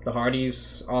done. The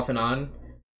Hardys off and on,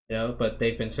 but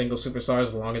they've been single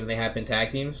superstars longer than they have been tag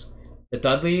teams. The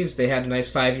Dudleys, they had a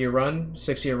nice 5-year run,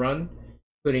 6-year run,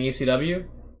 including ECW.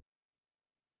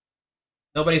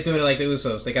 Nobody's doing it like the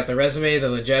Usos. They got the resume, the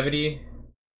longevity,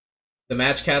 the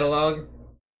match catalog,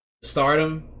 the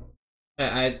stardom.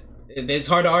 It's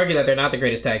hard to argue that they're not the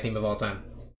greatest tag team of all time.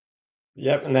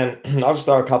 Yep, and then I'll just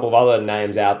throw a couple of other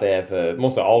names out there for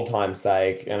more so old time's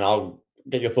sake, and I'll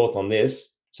get your thoughts on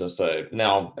this. So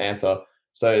now I'll answer.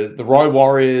 So the Road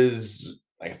Warriors,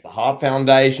 I guess the Hart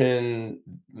Foundation,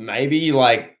 maybe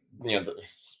like the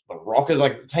Rockers,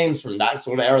 like the teams from that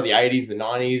sort of era, the 80s, the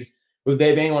 90s. Would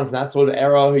there be anyone from that sort of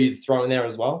era who you'd throw in there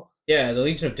as well? Yeah, the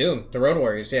Legion of Doom, the Road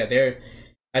Warriors. Yeah,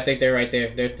 I think they're right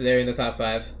there. They're in the top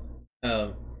 5.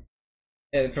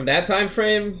 And from that time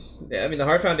frame, I mean, the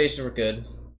Hart Foundation were good.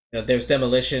 There's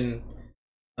Demolition,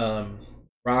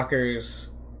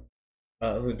 Rockers,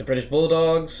 the British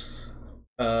Bulldogs,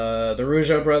 the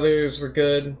Rougeau brothers were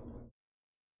good.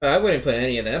 I wouldn't put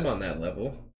any of them on that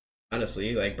level,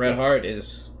 honestly. Like, Bret Hart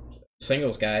is a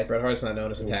singles guy. Bret Hart's not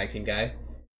known as a tag team guy.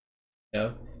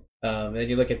 Then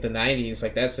you look at the 90s,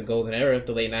 like, that's the golden era,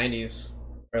 the late 90s,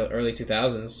 early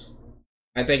 2000s.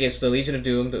 I think it's the Legion of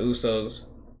Doom, the Usos,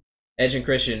 Edge and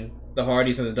Christian, the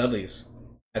Hardys, and the Dudleys.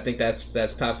 I think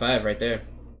that's top 5 right there.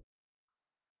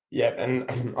 Yep,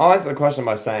 and I'll answer the question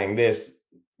by saying this.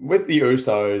 With the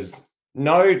Usos,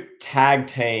 no tag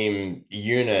team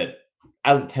unit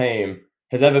as a team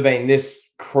has ever been this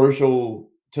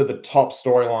crucial to the top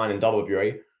storyline in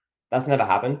WWE. That's never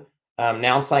happened.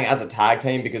 Now I'm saying as a tag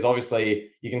team because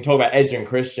obviously you can talk about Edge and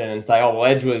Christian and say, oh, well,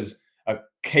 Edge was a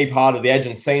key part of the Edge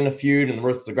and Cena feud and the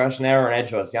Ruthless Aggression era and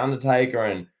Edge versus The Undertaker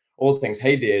and all the things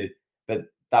he did, but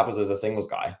that was as a singles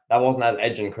guy. That wasn't as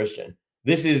Edge and Christian.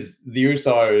 This is the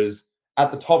Usos at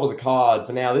the top of the card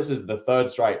for now. This is the 3rd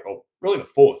straight, or really the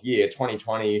 4th year,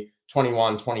 2020,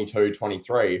 21, 22,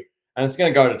 23. And it's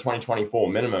going to go to 2024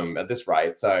 minimum at this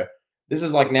rate. So this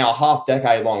is like now a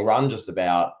half-decade long run just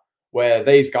about where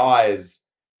these guys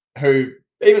who,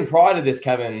 even prior to this,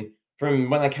 Kevin,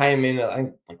 from when they came in, I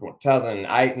think like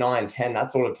 2008, 9, 10, that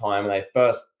sort of time, when they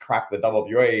first cracked the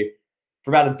WWE, for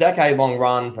about a decade-long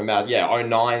run from about,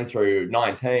 09 through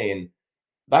 19,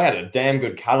 they had a damn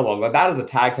good catalog. Like, that as a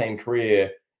tag team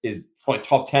career is probably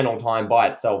top 10 all time by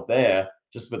itself there,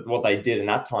 just with what they did in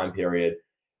that time period.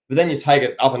 But then you take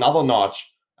it up another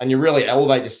notch and you really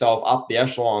elevate yourself up the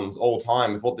echelons all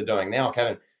time with what they're doing now,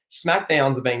 Kevin.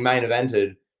 SmackDowns are being main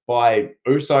evented by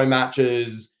Uso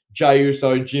matches, Jey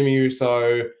Uso, Jimmy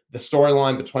Uso, the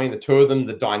storyline between the two of them,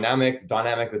 the dynamic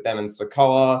with them and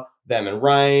Sikoa, them and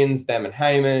Reigns, them and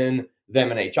Heyman,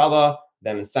 them and each other,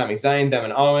 them and Sami Zayn, them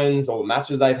and Owens, all the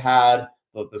matches they've had,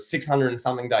 the 600 and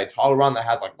something day title run they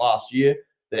had like last year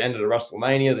that ended at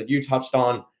WrestleMania that you touched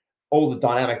on, all the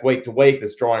dynamic week to week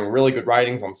that's drawing really good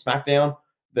ratings on SmackDown.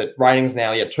 That ratings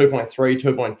now, 2.3,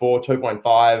 2.4,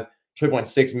 2.5,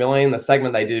 2.6 million. The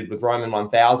segment they did with Roman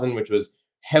 1000, which was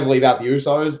heavily about the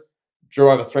Usos,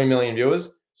 drew over 3 million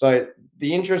viewers. So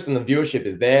the interest and the viewership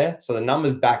is there. So the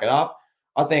numbers back it up.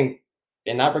 I think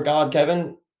in that regard,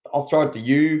 Kevin, I'll throw it to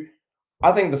you.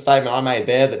 I think the statement I made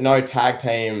there that no tag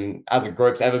team as a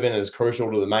group's ever been as crucial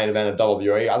to the main event of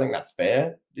WWE, I think that's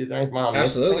fair. Is there anything I'm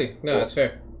missing? Absolutely. No, that's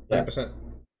fair. 100%.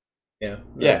 Yeah.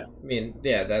 No, yeah. I mean,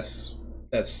 yeah, that's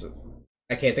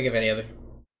I can't think of any other.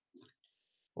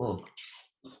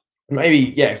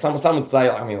 Maybe, some would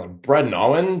say, like Bret and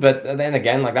Owen, but then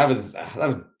again, like that was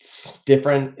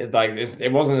different.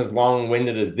 It wasn't as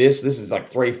long-winded as this. This is like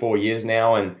 3-4 years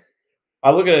now, and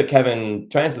I look at it, Kevin,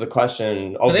 to answer the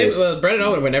question. Bret and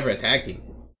Owen were never a tag team.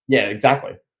 Yeah,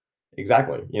 exactly.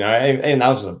 Exactly. You know, and that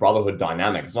was just a brotherhood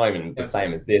dynamic. It's not even the Yeah.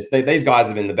 same as this. These guys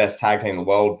have been the best tag team in the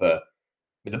world for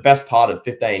the best part of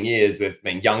 15 years, with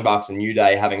Young Bucks and New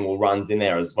Day having all runs in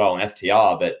there as well, and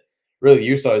FTR. But really, the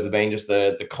Usos have been just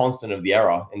the constant of the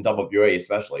era in WWE,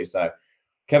 especially. So,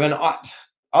 Kevin, are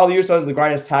the Usos the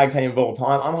greatest tag team of all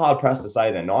time? I'm hard pressed to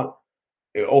say they're not,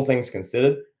 all things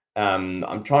considered.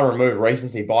 I'm trying to remove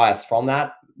recency bias from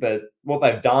that, but what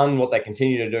they've done, what they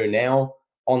continue to do now,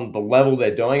 on the level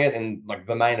they're doing it in like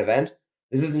the main event,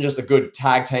 this isn't just a good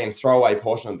tag team throwaway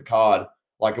portion of the card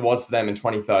like it was for them in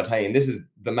 2013. This is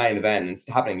the main event, and it's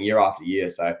happening year after year.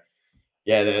 So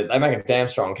yeah, they make a damn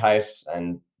strong case.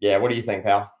 And yeah, what do you think,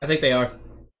 pal? I think they are,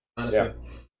 honestly.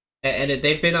 Yeah,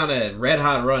 They've been on a red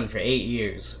hot run for 8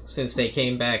 years since they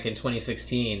came back in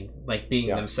 2016, like being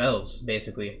yeah. themselves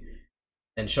basically,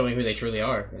 and showing who they truly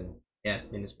are. And yeah,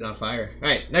 I mean, it's been on fire. All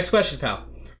right, next question, pal.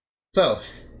 So,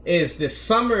 is the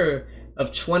summer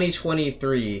of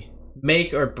 2023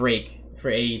 make or break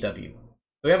for AEW?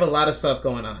 We have a lot of stuff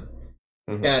going on.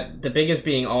 Mm-hmm. Got the biggest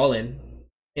being All in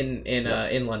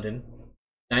London,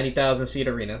 90,000 seat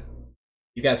arena.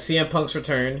 You got CM Punk's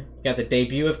return. You got the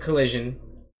debut of Collision.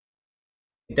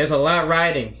 There's a lot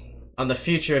riding on the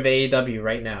future of AEW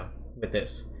right now with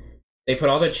this. They put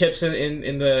all their chips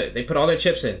they put all their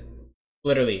chips in,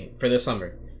 literally, for this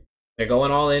summer. They're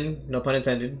going all in, no pun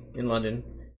intended, in London.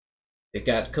 They've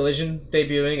got Collision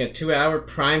debuting, a 2-hour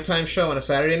primetime show on a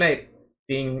Saturday night,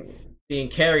 being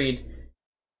featuring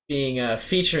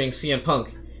CM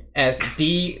Punk as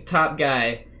the top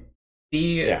guy,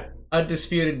 the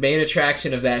undisputed main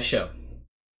attraction of that show.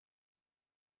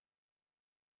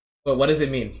 But what does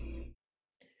it mean?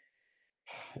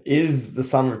 Is the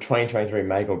summer of 2023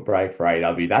 make or break for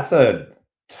AEW? That's a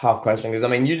tough question, because I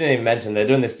mean, you didn't even mention they're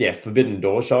doing this Forbidden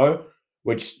Door show,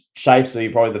 which shapes to be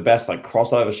probably the best like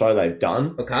crossover show they've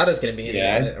done. Okada's gonna be in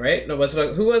it, right? No,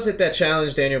 who was it that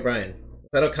challenged Daniel Bryan? Was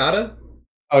that Okada?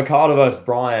 Okada versus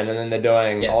Bryan, and then they're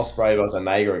doing Ospreay versus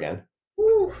Omega again.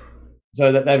 Woo.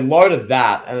 So that they've loaded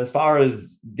that, and as far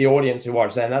as the audience who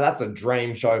watch that, that's a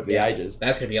dream show for the ages.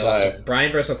 That's gonna be awesome.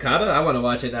 Bryan versus Okada, I want to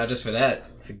watch it now just for that.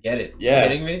 Forget it. Yeah. Are you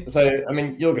kidding me? So I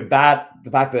mean, you look at that,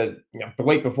 the fact that the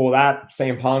week before that,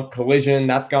 CM Punk Collision,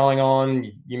 that's going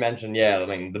on. You mentioned, I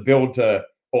mean, the build to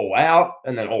All Out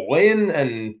and then All In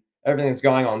and everything that's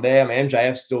going on there. I mean,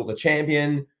 MJF's still the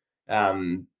champion.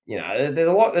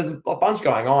 There's a bunch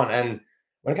going on, and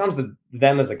when it comes to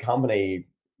them as a company,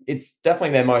 it's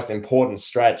definitely their most important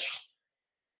stretch,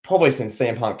 probably since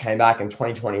CM Punk came back in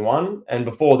 2021, and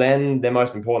before then, their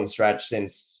most important stretch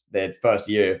since their first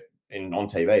year on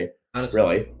TV. Honestly,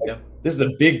 really, this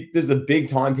is a big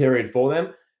time period for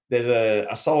them. There's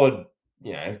a solid,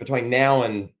 between now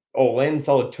and All In,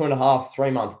 solid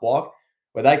 2.5-3 month block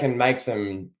where they can make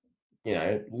some,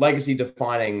 legacy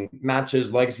defining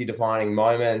matches, legacy defining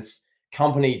moments,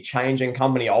 company changing,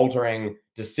 company altering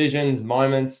decisions,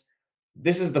 moments.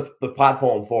 This is the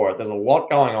platform for it. There's a lot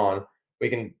going on. We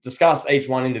can discuss each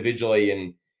one individually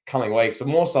in coming weeks, but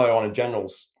more so on a general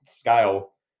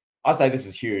scale, I say this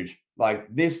is huge. Like,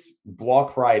 this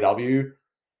block for AEW,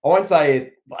 I won't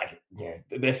say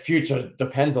their future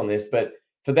depends on this, but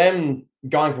for them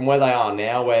going from where they are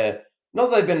now, where not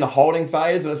that they've been in the holding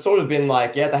phase, but it's sort of been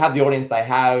like, they have the audience they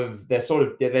have. They're sort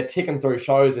of, they're ticking through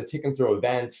shows, they're ticking through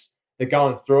events, they're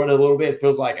going through it a little bit. It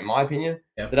feels like, in my opinion,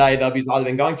 that AEW's either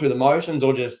been going through the motions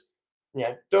or just,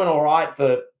 doing all right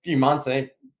for a few months, and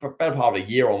for a better part of a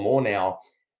year or more now.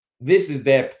 This is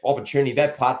their opportunity,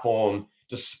 their platform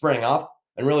to spring up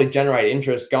and really generate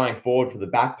interest going forward for the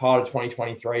back part of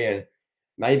 2023, and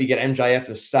maybe get MJF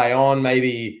to stay on,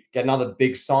 maybe get another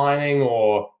big signing,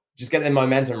 or just get their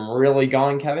momentum really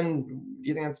going. Kevin, do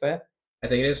you think that's fair? I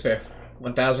think it is fair,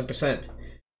 1,000%.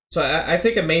 So I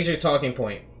think a major talking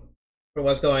point for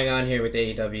what's going on here with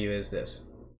AEW is this.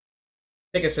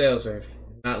 Ticket sales are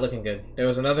not looking good. There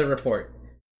was another report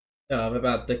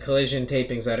about the Collision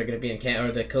tapings that are going to be in Canada,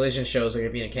 or the Collision shows that are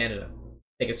going to be in Canada.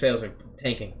 Ticket sales are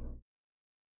tanking.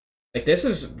 Like, this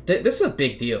is a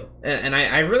big deal, and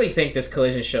I really think this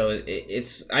Collision show,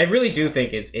 I really do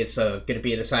think it's going to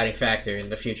be a deciding factor in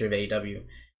the future of AEW.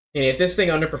 And if this thing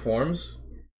underperforms,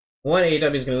 one,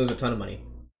 AEW is going to lose a ton of money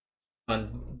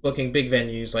on booking big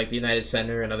venues like the United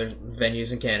Center and other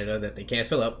venues in Canada that they can't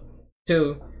fill up.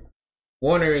 Two,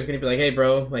 Warner is going to be like, hey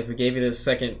bro, like, we gave you this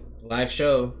second live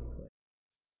show,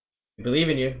 we believe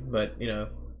in you, but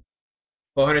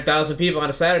 400,000 people on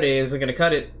a Saturday isn't going to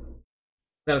cut it.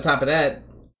 And on top of that,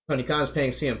 Tony Khan's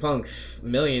paying CM Punk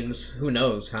millions, who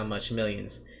knows how much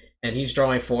millions, and he's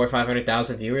drawing 400,000 or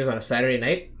 500,000 viewers on a Saturday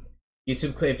night. If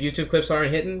YouTube clips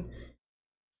aren't hitting,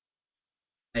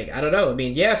 Like, I don't know. I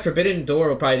mean, yeah, Forbidden Door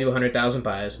will probably do 100,000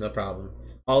 buys, no problem.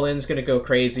 All In's gonna go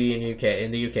crazy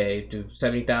in the UK, do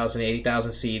 70,000,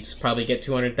 80,000 seats, probably get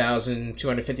 200,000,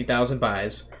 250,000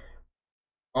 buys.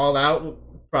 All Out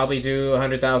will probably do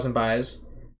 100,000 buys.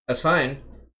 That's fine.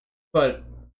 But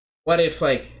what if,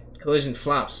 like, Collision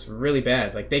flops really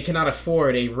bad? Like, they cannot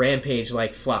afford a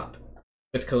Rampage-like flop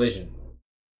with Collision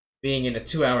being in a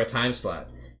 2-hour time slot.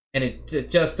 And it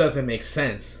just doesn't make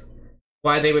sense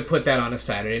why they would put that on a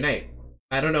Saturday night.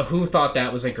 I don't know who thought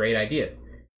that was a great idea.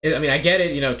 I mean, I get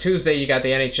it. You know, Tuesday you got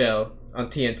the NHL on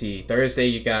TNT. Thursday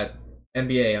you got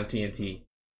NBA on TNT.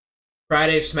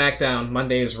 Friday is SmackDown.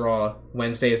 Monday is Raw.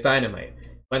 Wednesday is Dynamite.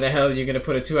 When the hell are you going to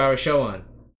put a 2-hour show on?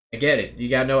 I get it. You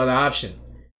got no other option.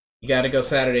 You got to go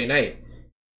Saturday night.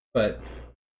 But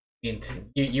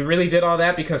you really did all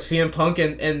that because CM Punk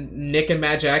and Nick and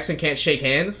Matt Jackson can't shake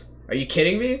hands? Are you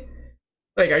kidding me?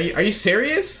 Like, are you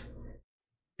serious?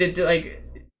 Like,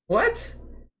 what?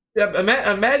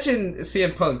 Imagine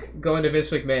CM Punk going to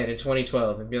Vince McMahon in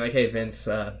 2012 and be like, "Hey Vince,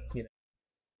 you know,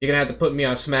 you're gonna have to put me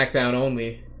on SmackDown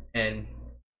only and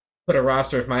put a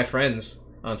roster of my friends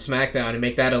on SmackDown and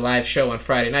make that a live show on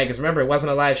Friday night." Because remember, it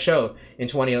wasn't a live show in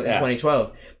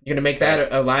 2012. You're gonna make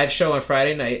that a live show on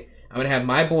Friday night. I'm gonna have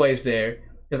my boys there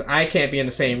because I can't be in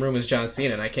the same room as John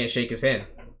Cena and I can't shake his hand.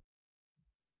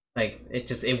 Like,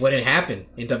 it wouldn't happen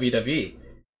in WWE.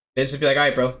 Vince would be like, "All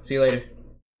right, bro, see you later.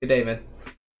 Good day, man."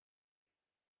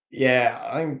 Yeah,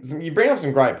 I think you bring up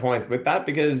some great points with that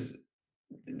because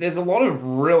there's a lot of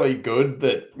really good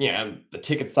that, you know, the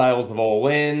ticket sales of All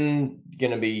In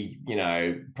going to be, you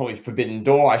know, probably Forbidden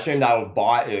Door. I assume they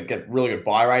will get really good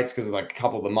buy rates because of like a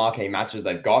couple of the marquee matches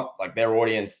they've got. Like their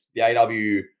audience, the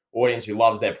AW audience who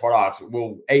loves their product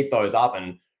will eat those up,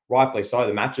 and rightfully so.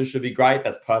 The matches should be great.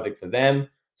 That's perfect for them.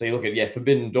 So you look at, yeah,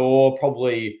 Forbidden Door,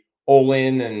 probably All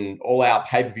In and All Out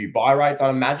pay-per-view buy rates, I'd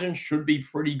imagine, should be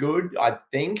pretty good, I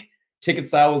think. Ticket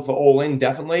sales for All In,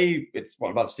 definitely. It's,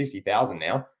 above 60,000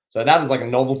 now. So that is like a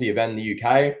novelty event in the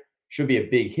UK. Should be a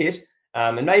big hit.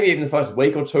 And maybe even the first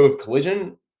week or two of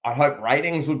Collision, I hope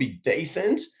ratings would be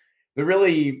decent. But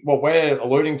really, what we're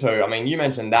alluding to, I mean, you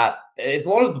mentioned that. It's a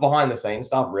lot of the behind-the-scenes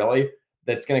stuff, really,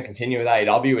 that's going to continue with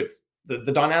AEW. It's the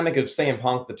dynamic of CM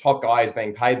Punk, the top guy is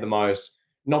being paid the most,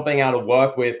 not being able to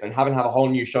work with and having to have a whole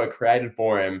new show created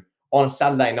for him on a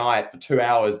Saturday night for 2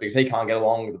 hours because he can't get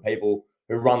along with the people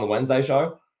who run the Wednesday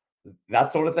show.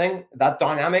 That sort of thing, that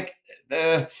dynamic,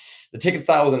 the ticket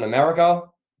sales in America,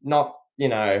 not, you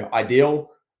know, ideal.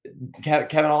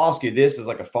 Kevin, I'll ask you this as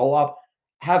like a follow-up.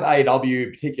 Have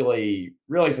AEW, particularly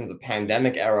really since the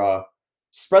pandemic era,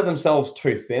 spread themselves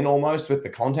too thin almost with the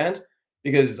content?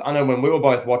 Because I know when we were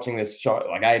both watching this show,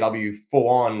 like AEW full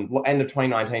on, end of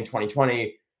 2019,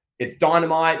 2020, it's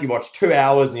Dynamite, you watch 2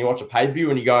 hours and you watch a pay-per-view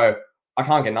and you go, I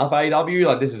can't get enough AEW.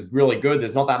 Like, this is really good.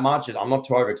 There's not that much. I'm not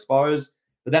too overexposed.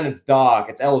 But then it's Dark,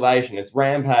 it's Elevation, it's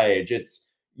Rampage, it's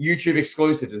YouTube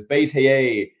exclusives, it's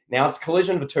BTE. Now it's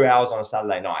Collision for 2 hours on a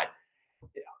Saturday night.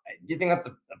 Do you think that's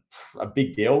a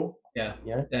big deal? Yeah,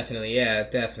 definitely. Yeah,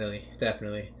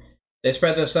 definitely. They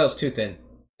spread themselves too thin.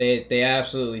 They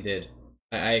absolutely did.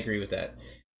 I agree with that.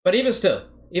 But even still,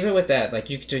 even with that, like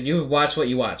you watch what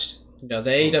you watched. You know,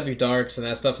 the AEW Darks and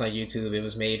that stuff's on YouTube. It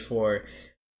was made for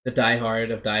the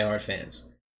diehard of diehard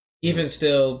fans. Even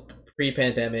still,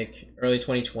 pre-pandemic, early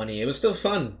 2020, it was still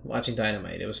fun watching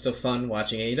Dynamite. It was still fun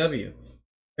watching AEW.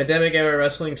 Pandemic era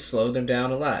wrestling slowed them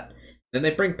down a lot. Then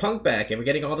they bring Punk back, and we're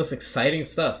getting all this exciting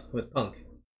stuff with Punk.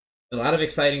 A lot of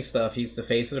exciting stuff. He's the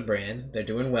face of the brand. They're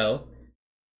doing well.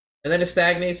 And then it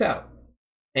stagnates out.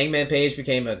 Hangman Page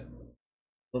became a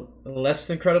less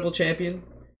than credible champion.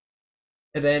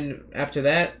 And then after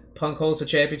that, Punk holds the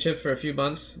championship for a few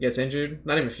months, gets injured.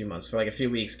 Not even a few months, for like a few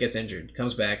weeks, gets injured,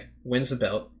 comes back, wins the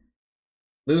belt,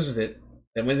 loses it,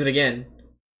 then wins it again.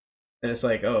 And it's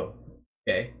like, oh,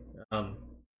 okay.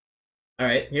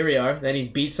 Alright, here we are. Then he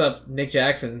beats up Nick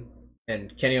Jackson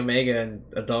and Kenny Omega and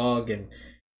a dog and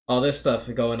all this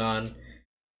stuff going on.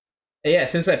 And yeah,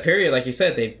 since that period, like you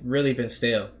said, they've really been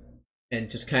stale and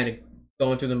just kind of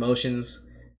going through the motions.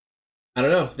 I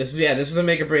don't know. This is a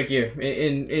make or break year.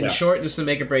 In short, this is a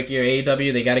make or break year.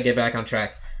 AEW, they got to get back on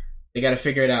track. They got to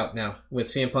figure it out now. With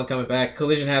CM Punk coming back,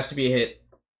 Collision has to be a hit.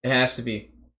 It has to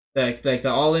be. Like the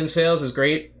all-in sales is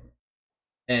great,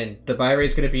 and the buy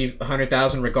rate's going to be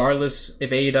 100,000 regardless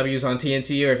if AEW is on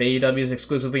TNT or if AEW is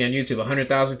exclusively on YouTube.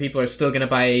 100,000 people are still going to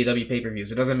buy AEW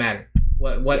pay-per-views. It doesn't matter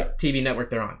what TV network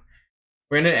they're on.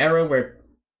 We're in an era where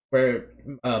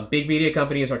big media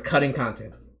companies are cutting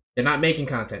content. They're not making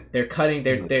content. They're cutting.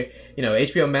 They're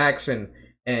HBO Max and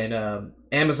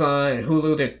Amazon and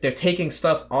Hulu. They're taking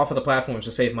stuff off of the platforms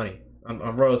to save money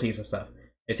on royalties and stuff.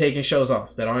 They're taking shows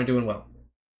off that aren't doing well.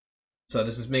 So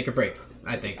this is make or break,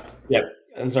 I think. Yep.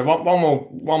 And so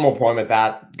one more point with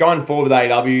that. Going forward with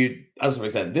AEW, as we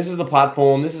said, this is the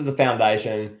platform, this is the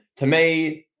foundation. To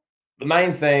me, the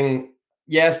main thing,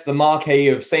 yes, the marquee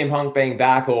of CM Punk being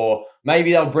back, or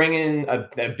maybe they'll bring in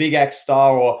a big X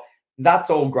star, or that's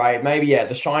all great. Maybe, yeah,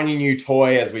 the shiny new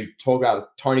toy, as we talk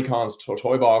about Tony Khan's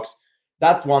toy box,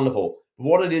 that's wonderful. But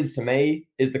what it is to me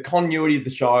is the continuity of the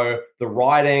show, the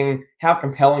writing, how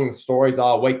compelling the stories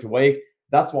are week to week.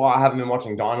 That's why I haven't been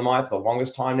watching Dynamite for the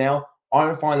longest time now. I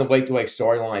don't find the week to week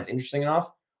storylines interesting enough.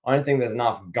 I don't think there's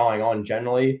enough going on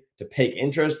generally to pique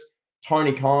interest.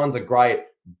 Tony Khan's a great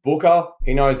booker.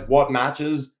 He knows what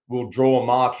matches will draw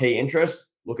marquee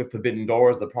interest. Look at Forbidden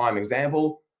Door as the prime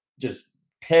example. Just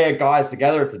pair guys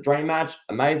together. It's a dream match.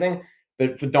 Amazing.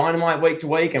 But for Dynamite week to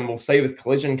week, and we'll see with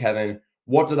Collision, Kevin,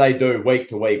 what do they do week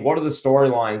to week? What are the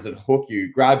storylines that hook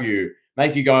you, grab you,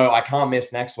 make you go, I can't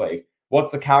miss next week?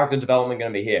 What's the character development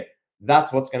going to be here?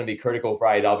 That's what's going to be critical for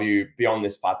AEW beyond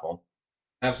this platform.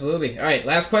 Absolutely. All right,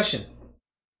 last question.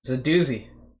 It's a doozy.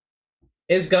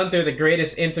 Is Gunther the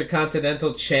greatest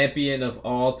Intercontinental Champion of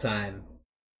all time?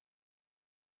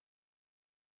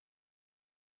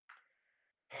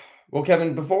 Well,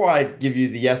 Kevin, before I give you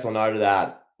the yes or no to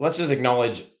that, let's just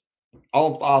acknowledge,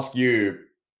 I'll ask you,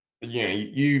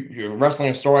 you're wrestling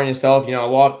historian yourself, you know a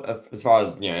lot as far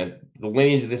as, the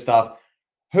lineage of this stuff.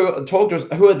 Talk to us,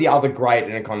 who are the other great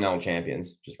Intercontinental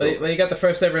champions? Well, you got the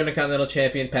first ever Intercontinental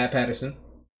Champion, Pat Patterson.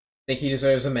 I think he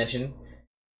deserves a mention.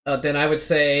 Then I would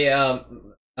say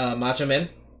Macho Man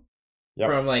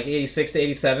from like 86 to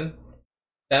 87.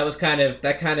 That was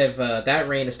that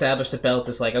reign established the belt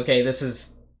as like, okay, this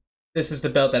is the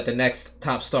belt that the next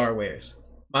top star wears.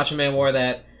 Macho Man wore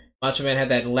that. Macho Man had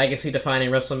that legacy-defining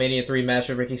WrestleMania 3 match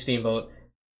with Ricky Steamboat.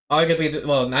 Arguably,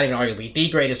 not even arguably, the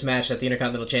greatest match that the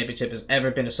Intercontinental Championship has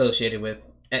ever been associated with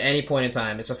at any point in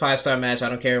time. It's a 5-star match. I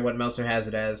don't care what Meltzer has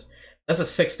it as. That's a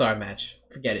 6-star match.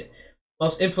 Forget it.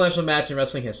 Most influential match in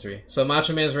wrestling history. So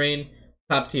Macho Man's reign,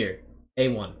 top tier.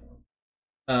 A1.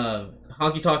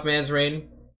 Honky Tonk Man's reign,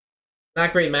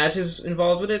 not great matches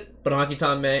involved with it, but Honky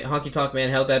Tonk Man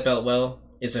held that belt well.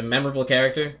 Is a memorable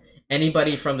character.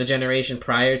 Anybody from the generation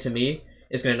prior to me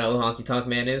is going to know who Honky Tonk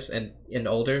Man is, and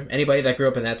older. Anybody that grew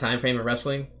up in that time frame of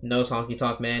wrestling knows Honky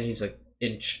Tonk Man. He's an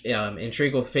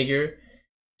integral figure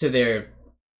to their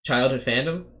childhood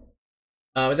fandom.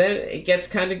 Then it gets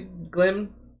kind of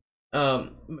glim.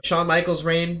 Shawn Michaels'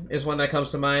 reign is one that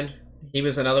comes to mind. He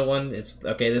was another one. It's,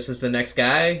 okay, this is the next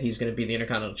guy. He's going to be the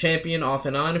Intercontinental Champion off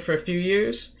and on for a few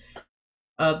years.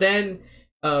 Then,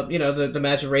 the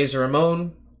match of Razor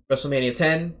Ramon, WrestleMania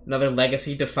 10, another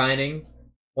legacy-defining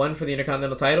one for the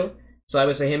Intercontinental title. So I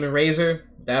would say him and Razor,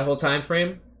 that whole time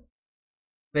frame.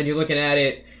 Then you're looking at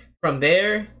it from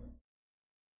there.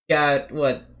 Got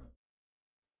what,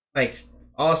 like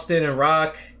Austin and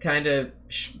Rock kind of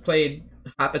played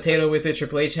hot potato with it.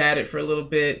 Triple H had it for a little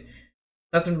bit.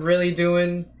 Nothing really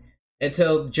doing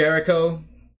until Jericho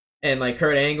and like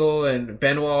Kurt Angle and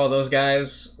Benoit, all those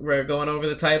guys were going over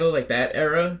the title, like that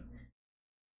era.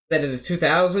 Then in the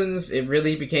 2000s, it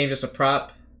really became just a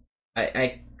prop.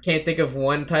 I can't think of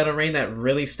one title reign that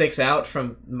really sticks out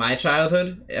from my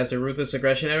childhood as a Ruthless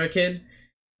Aggression era kid.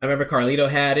 I remember Carlito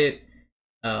had it.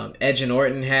 Edge and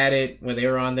Orton had it when they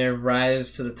were on their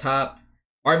rise to the top.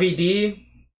 RVD,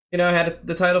 had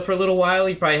the title for a little while.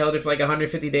 He probably held it for like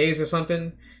 150 days or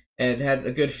something, and had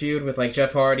a good feud with like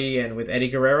Jeff Hardy and with Eddie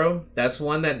Guerrero. That's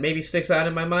one that maybe sticks out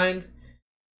in my mind.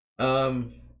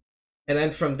 And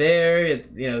then from there,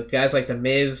 guys like The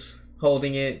Miz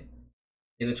holding it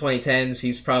in the 2010s.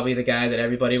 He's probably the guy that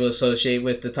everybody will associate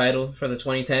with the title from the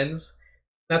 2010s.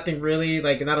 Nothing really,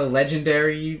 like, not a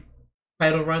legendary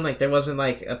title run. Like, there wasn't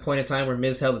like a point in time where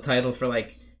Miz held the title for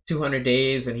like 200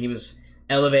 days and he was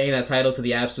elevating that title to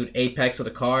the absolute apex of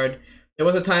the card. There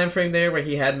was a time frame there where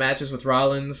he had matches with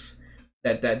Rollins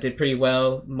that did pretty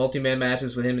well, multi-man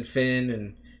matches with him and Finn,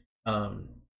 and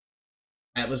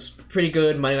that was pretty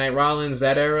good. Monday Night Rollins,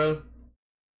 that era.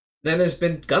 Then there's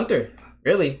been Gunther,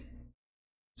 really.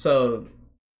 So,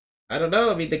 I don't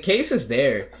know. I mean, the case is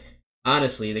there.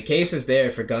 Honestly, the case is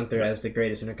there for Gunther as the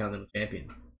greatest Intercontinental Champion.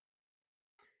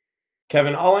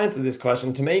 Kevin, I'll answer this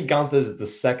question. To me, Gunther's the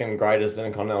second greatest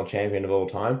Intercontinental Champion of all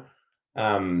time.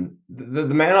 The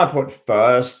man I put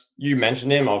first, you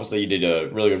mentioned him. Obviously, you did a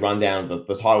really good rundown of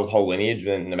the title's whole lineage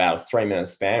in about a 3-minute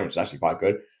span, which is actually quite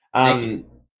good. Thank you.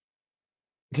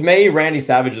 To me, Randy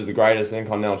Savage is the greatest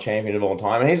Intercontinental Champion of all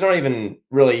time. And he's not even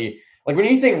really, like, when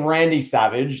you think Randy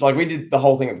Savage, like we did the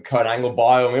whole thing with the Kurt Angle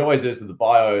bio, and we always do this with the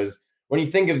bios. When you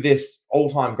think of this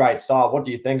all-time great star, what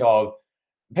do you think of?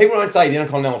 People don't say the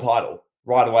Intercontinental title,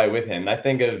 right away with him. They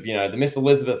think of, the Miss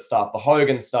Elizabeth stuff, the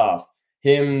Hogan stuff,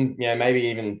 him, maybe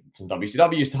even some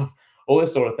WCW stuff, all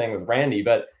this sort of thing with Randy.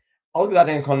 But I look at that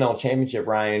Intercontinental Championship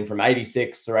reign from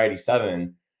 86 through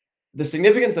 87. The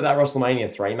significance of that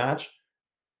WrestleMania 3 match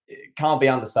can't be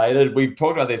understated. We've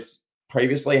talked about this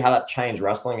previously, how that changed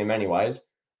wrestling in many ways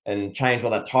and changed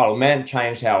what that title meant,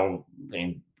 changed how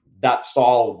that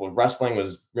style of wrestling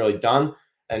was really done.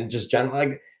 And just generally,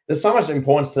 like, there's so much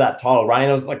importance to that title reign.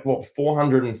 It was like, what,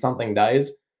 400 and something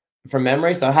days from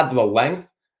memory. So it had the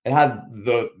length, it had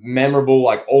the memorable,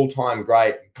 like, all time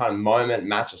great kind of moment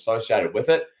match associated with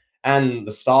it, and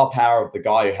the star power of the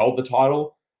guy who held the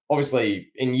title. Obviously,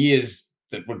 in years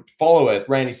that would follow it,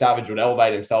 Randy Savage would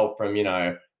elevate himself from,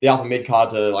 the upper mid card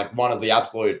to like one of the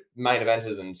absolute main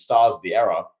eventers and stars of the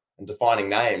era and defining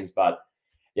names. But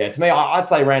yeah, to me, I'd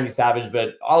say Randy Savage,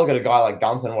 but I look at a guy like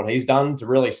Gunther and what he's done to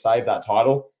really save that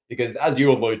title. Because as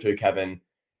you allude to, Kevin,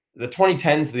 the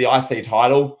 2010s to the IC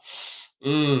title,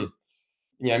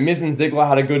 Miz and Ziggler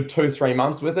had a good 2-3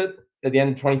 months with it at the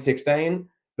end of 2016.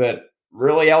 But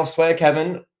really elsewhere,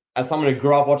 Kevin, as someone who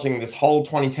grew up watching this whole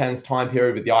 2010s time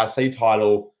period with the IC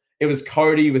title, it was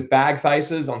Cody with bag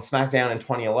faces on SmackDown in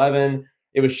 2011.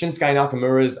 It was Shinsuke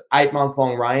Nakamura's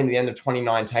 8-month-long reign at the end of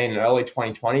 2019 and early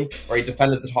 2020, where he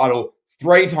defended the title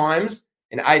 3 times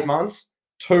in 8 months.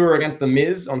 2 were against The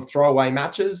Miz on throwaway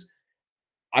matches.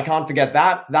 I can't forget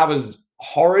that. That was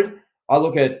horrid. I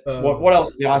look at what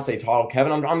else is the IC title,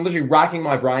 Kevin. I'm literally racking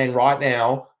my brain right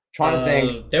now, trying to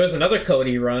think. There was another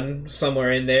Cody run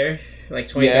somewhere in there, like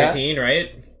 2013,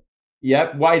 right?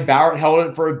 Yep. Wade Barrett held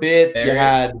it for a bit. Barrett, you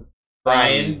had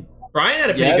Brian. Brian had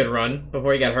a pretty good run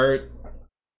before he got hurt.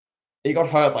 He got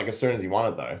hurt like as soon as he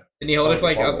won it, though. Did he hold it for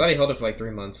like? I thought he held it for like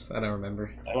 3 months. I don't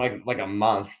remember. Like a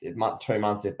month, 2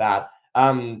 months, if that.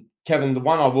 Kevin, the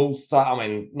one I will say, I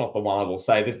mean, not the one I will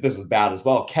say, this was bad as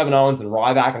well. Kevin Owens and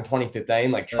Ryback in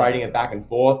 2015, like trading it back and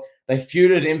forth. They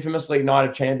feuded infamously at Night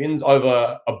of Champions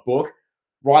over a book.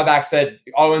 Ryback said,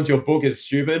 Owens, your book is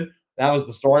stupid. That was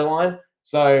the storyline.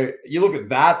 So you look at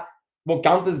that, what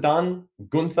Gunther's done,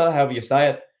 Gunther, however you say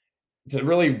it, to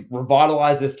really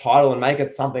revitalize this title and make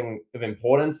it something of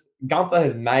importance. Gunther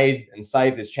has made and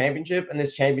saved this championship, and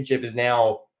this championship is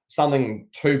now something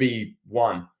to be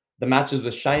won. The matches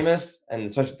with Sheamus, and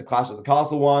especially the Clash at the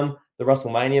Castle one, the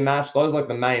WrestleMania match, those are like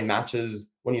the main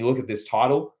matches when you look at this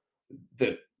title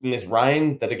that in this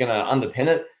reign that are going to underpin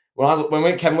it. When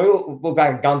we look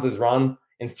back at Gunther's run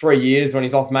in 3 years when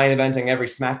he's off main eventing every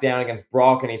SmackDown against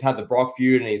Brock, and he's had the Brock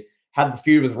feud, and he's had the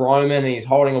feud with Roman, and he's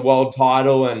holding a world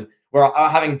title, and we're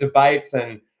having debates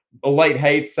and elite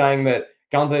heat saying that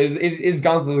Gunther is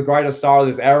Gunther the greatest star of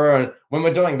this era. And when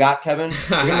we're doing that, Kevin,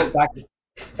 we're going to look back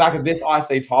at this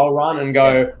IC title run and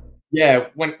go, yeah,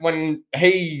 when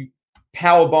he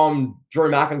powerbombed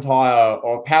Drew McIntyre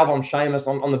or powerbombed Sheamus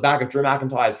on the back of Drew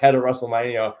McIntyre's head at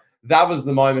WrestleMania, that was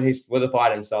the moment he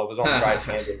solidified himself as one of the great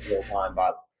champions of all time.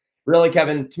 But really,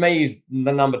 Kevin, to me, he's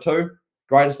the number 2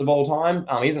 greatest of all time.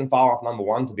 He isn't far off number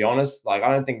 1, to be honest. Like,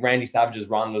 I don't think Randy Savage's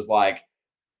run was like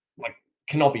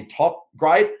cannot be top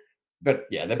great, but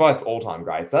yeah, they're both all-time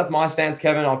great. So that's my stance,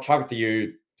 Kevin. I'll chuck it to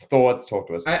you. Thoughts, talk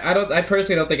to us. I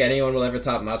personally don't think anyone will ever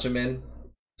top Macho Man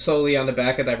solely on the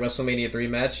back of that WrestleMania 3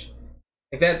 match.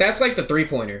 Like that's like the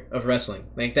 3-pointer of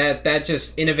wrestling. Like that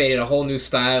just innovated a whole new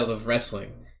style of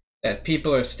wrestling that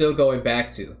people are still going back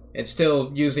to and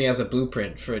still using as a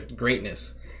blueprint for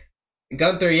greatness.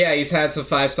 Gunther, yeah, he's had some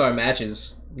 5-star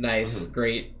matches. Nice,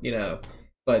 great,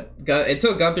 But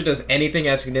until Gunther does anything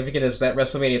as significant as that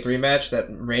WrestleMania 3 match that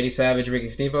Randy Savage, Ricky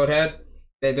Steamboat had,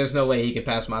 there's no way he could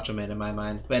pass Macho Man in my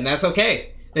mind. And that's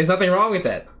okay. There's nothing wrong with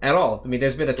that at all. I mean,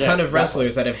 there's been a ton of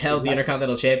wrestlers that have held the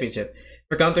Intercontinental Championship.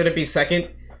 For Gunther to be second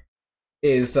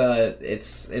is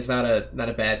it's not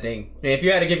a bad thing. I mean, if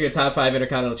you had to give your top 5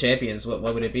 Intercontinental champions, what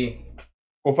would it be?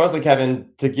 Well, firstly, Kevin,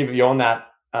 to give you on that,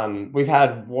 we've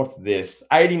had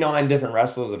 89 different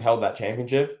wrestlers have held that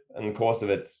championship in the course of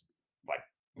its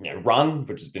run,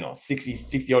 which has been on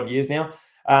 60 odd years now.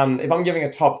 If I'm giving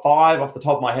a top 5 off the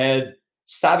top of my head,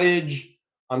 Savage,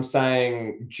 I'm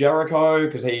saying Jericho,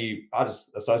 because I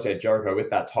just associate Jericho with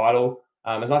that title.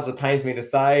 As much as it pains me to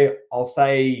say, I'll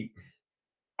say,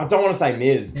 I don't want to say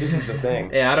Miz. This is the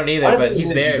thing. Yeah, I don't either, but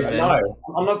he's there, man. No,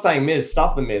 I'm not saying Miz,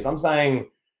 stuff the Miz. I'm saying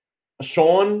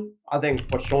Shawn. I think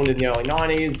what Shawn did in the early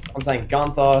 90s. I'm saying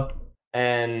Gunther,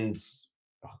 and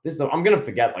I'm going to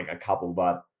forget like a couple,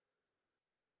 but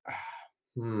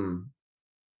I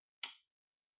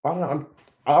don't know.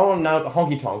 I don't know.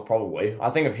 Honky Tonk, probably.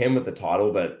 I think of him with the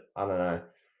title, but I don't know.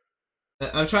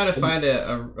 I'm trying to find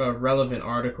a relevant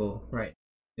article, right?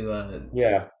 To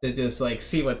just like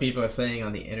see what people are saying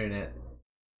on the internet.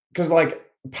 because like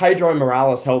Pedro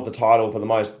Morales held the title for the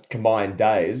most combined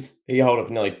days. He held it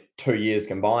for nearly 2 years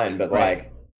combined. But Right.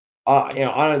 like, I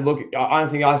don't look. I don't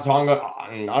think I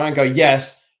don't go.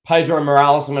 Yes, Pedro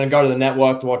Morales. I'm going to go to the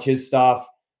network to watch his stuff.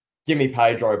 Give me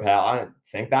Pedro, pal. I don't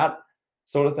think that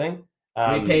sort of thing.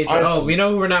 I mean, Pedro. I Oh, we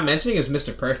know who we're not mentioning is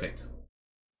Mr. Perfect.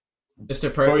 Mr.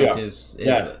 Oh Perfect yeah, is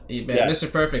yeah, man, yes.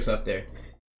 Mr. Perfect's up there.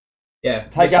 Yeah,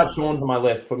 Take out Sean from my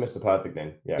list. Put Mr. Perfect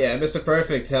in. Yeah. Yeah, Mr.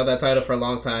 Perfect held that title for a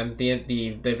long time.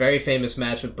 The very famous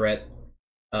match with Brett.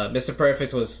 Mr.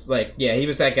 Perfect was like, yeah, he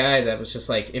was that guy that was just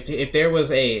like, if there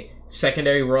was a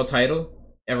secondary world title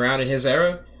around in his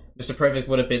era, Mr. Perfect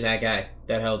would have been that guy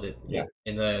that held it. Yeah.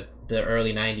 In the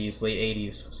early '90s, late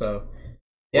 '80s. So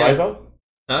yeah. Razor,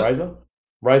 Huh?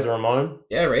 Razor Ramon.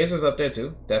 Yeah, Razor's up there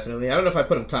too, definitely. I don't know if I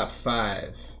put him top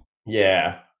 5.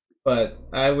 Yeah. But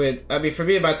I mean, for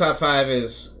me, my top 5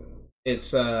 is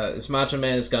it's Macho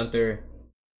Man, it's Gunther.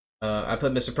 I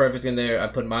put Mr. Perfect in there. I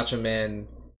put Macho Man,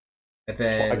 and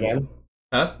then Again.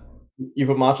 Huh? You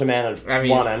put Macho Man at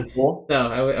 1 and 4.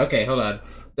 No, okay, hold on.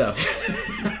 No,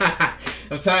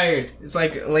 I'm tired. It's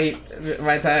like late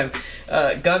my time.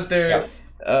 Gunther,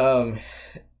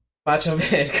 Macho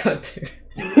Man, Gunther.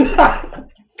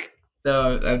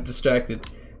 No, I'm distracted.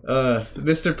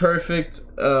 Mr. Perfect.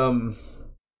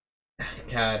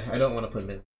 God, I don't want to put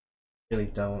Miz. I really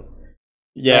don't.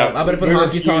 Yeah, I'm gonna put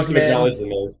Honky Tonk Man.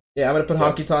 Yeah, I'm gonna put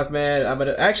Honky Tonk Man. I'm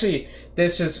gonna actually.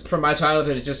 This is from my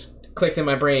childhood. It just clicked in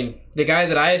my brain. The guy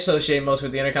that I associate most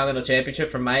with the Intercontinental Championship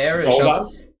from my era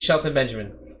is Shelton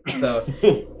Benjamin. So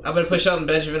I'm gonna put Shelton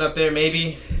Benjamin up there.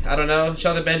 Maybe, I don't know.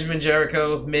 Shelton Benjamin,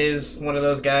 Jericho, Miz, one of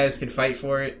those guys can fight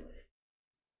for it.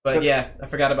 But yeah, I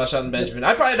forgot about Shelton Benjamin.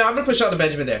 I'm gonna put Shelton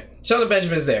Benjamin there. Shelton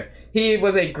Benjamin's there. He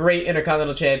was a great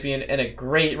Intercontinental Champion and a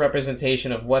great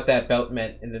representation of what that belt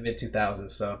meant in the mid 2000s.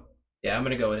 So yeah, I'm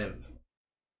gonna go with him.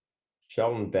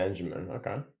 Shelton Benjamin.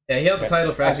 Okay. Yeah, he held the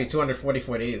title for actually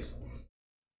 244 days.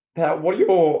 Pat, what are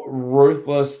your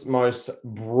ruthless, most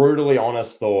brutally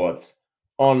honest thoughts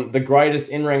on the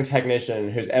greatest in-ring technician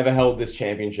who's ever held this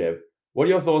championship? What are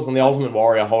your thoughts on the Ultimate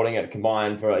Warrior holding it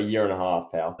combined for a year and a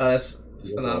half, pal? Oh, that's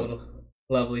phenomenal.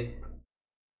 Lovely.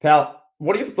 Pal,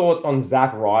 what are your thoughts on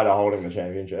Zack Ryder holding the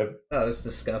championship? Oh, that's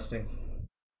disgusting.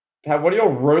 Pat, what are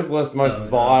your ruthless, most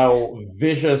vile,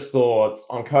 vicious thoughts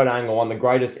on Kurt Angle, one of the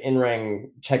greatest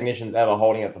in-ring technicians ever,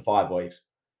 holding it for 5 weeks?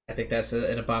 I think that's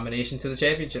an abomination to the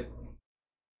championship.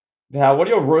 Now, what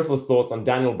are your ruthless thoughts on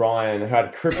Daniel Bryan, who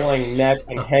had crippling neck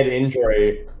and head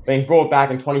injury, being brought back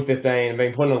in 2015 and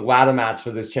being put in a ladder match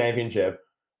for this championship?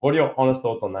 What are your honest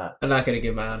thoughts on that? I'm not gonna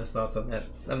give my honest thoughts on that.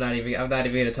 I'm not even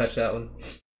gonna touch that one.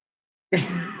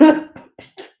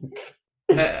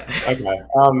 Okay.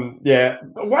 Yeah.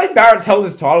 Wade Barrett's held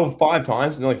his title 5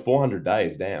 times in only 400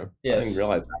 days. Damn. Yes. I didn't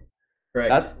realize that. Correct.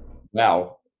 That's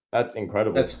wow. That's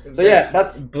incredible.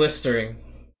 That's blistering.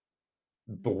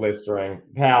 Blistering.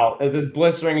 Pal, it's as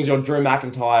blistering as your Drew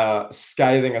McIntyre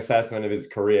scathing assessment of his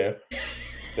career.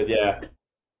 But yeah.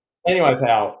 Anyway,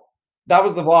 pal, that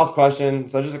was the last question.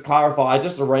 So just to clarify,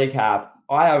 just to recap,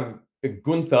 I have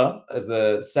Gunther as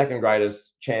the second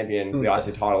greatest champion for the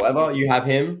IC title ever. You have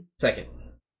him? Second.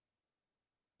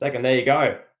 There you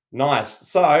go. Nice.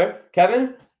 So,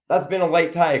 Kevin, that's been a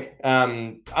late take.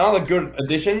 Another good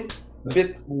addition. A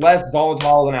bit less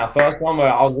volatile than our first one, where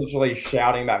I was literally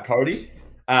shouting about Cody.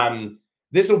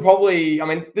 This will be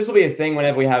a thing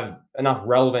whenever we have enough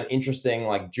relevant, interesting,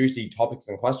 like juicy topics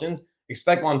and questions.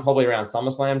 Expect one probably around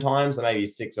SummerSlam time, so maybe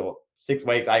 6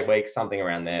 weeks, 8 weeks, something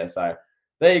around there. So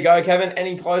there you go, Kevin.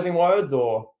 Any closing words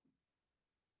or?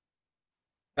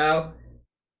 Well,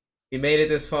 we made it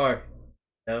this far.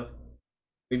 No,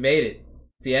 we made it.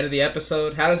 It's the end of the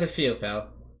episode. How does it feel, pal?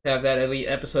 To have that elite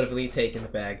episode of Elite Take in the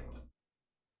bag.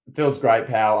 It feels great,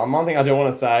 pal. One thing I do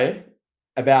want to say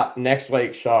about next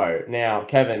week's show. Now,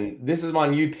 Kevin, this is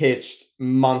one you pitched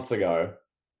months ago.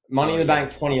 Money in the Bank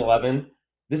 2011.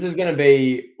 This is going to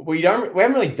be, we haven't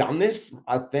really done this,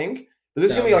 I think, but this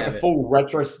is going to be like a full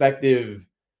retrospective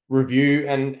review.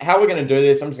 And how we're going to do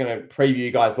this, I'm just going to preview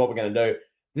you guys what we're going to do.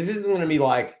 This isn't going to be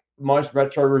like most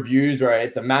retro reviews where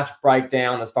it's a match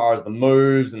breakdown as far as the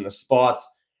moves and the spots.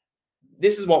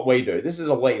 This is what we do. This is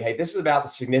Elite. Hey, this is about the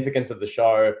significance of the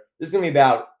show. This is going to be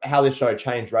about how this show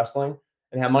changed wrestling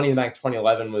and how Money in the Bank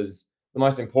 2011 was the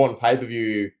most important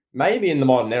pay-per-view maybe in the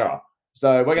modern era.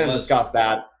 So we're going to discuss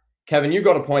that. Kevin, you've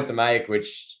got a point to make,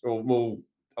 which we'll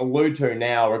allude to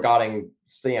now regarding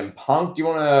CM Punk. Do you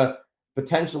want to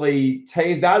potentially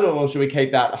tease that, or should we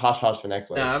keep that hush-hush for next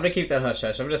week? No, I'm going to keep that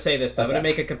hush-hush. I'm going to say this, though. Okay. I'm going to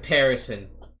make a comparison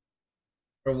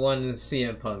for one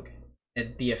CM Punk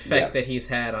and the effect that he's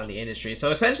had on the industry.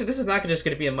 So essentially, this is not just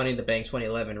going to be a Money in the Bank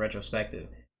 2011 retrospective.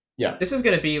 Yeah. This is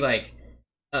gonna be like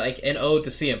an ode to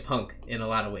CM Punk in a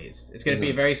lot of ways. It's gonna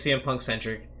be very CM Punk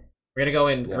centric. We're gonna go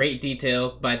in great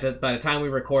detail. By the time we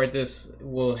record this,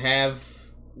 we'll have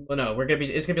no,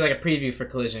 it's gonna be like a preview for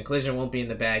Collision. Collision won't be in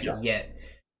the bag yet.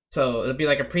 So it'll be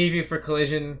like a preview for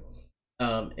Collision.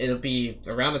 It'll be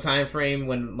around the time frame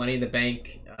when Money in the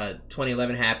Bank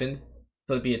 2011 happened.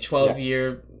 So it'll be a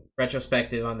 12-year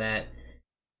retrospective on that.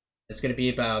 It's gonna be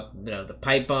about the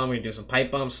pipe bomb. We're gonna do some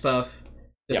pipe bomb stuff.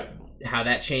 Just how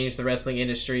that changed the wrestling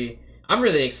industry. I'm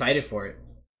really excited for it.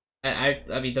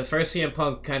 I mean, the first CM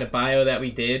Punk kind of bio that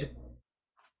we did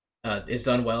is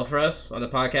done well for us on the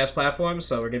podcast platform,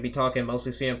 so we're gonna be talking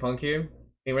mostly CM Punk here.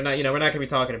 I mean, we're not gonna be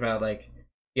talking about like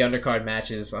the undercard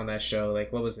matches on that show.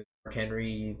 Like, what was it, Mark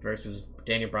Henry versus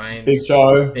Daniel Bryan? Big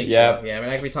show. Yeah, we're not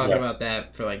gonna be talking about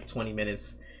that for like 20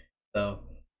 minutes. So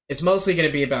it's mostly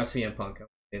gonna be about CM Punk. I'll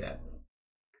say that.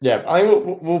 Yeah, I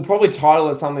think we'll probably title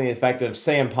it something to the effect of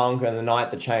CM Punk and the Night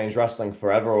That Changed Wrestling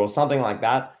Forever, or something like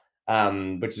that.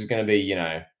 Which is going to be,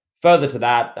 further to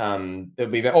that. It'll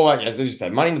be, as you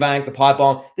said, Money in the Bank, the pipe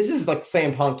bomb. This is like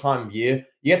CM Punk time of year.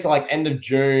 You get to like end of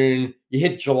June, you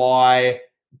hit July.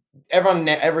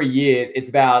 Every year, it's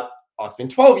about, it's been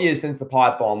 12 years since the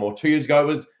pipe bomb, or 2 years ago it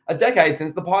was a decade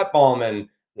since the pipe bomb, and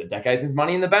the decade since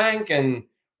Money in the Bank, and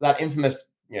that infamous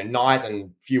night and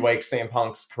few weeks CM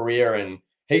Punk's career, and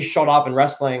he shot up in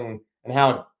wrestling, and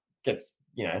how it gets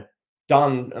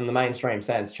done in the mainstream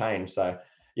sense changed. So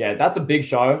yeah, that's a big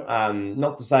show.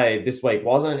 Not to say this week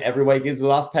wasn't. Every week is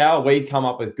with us, pal. We come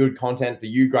up with good content for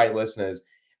you great listeners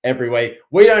every week.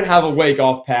 We don't have a week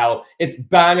off, pal. It's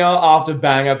banger after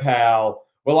banger, pal.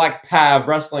 We're like Pav,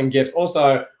 wrestling gifts.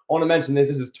 Also, I want to mention this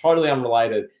is totally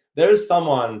unrelated. There's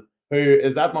someone who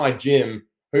is at my gym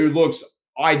who looks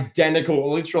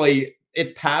identical. Literally,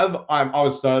 it's Pav. I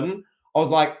was certain. I was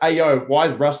like, hey, yo, why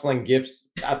is wrestling gifts?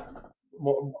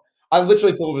 I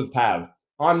literally thought it was Pav.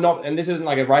 I'm not, and this isn't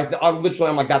like a race.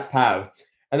 I'm like, that's Pav.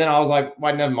 And then I was like,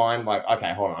 wait, never mind. Like,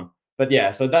 okay, hold on. But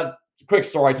yeah, so that quick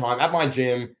story time at my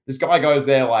gym. This guy goes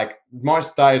there like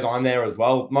most days I'm there as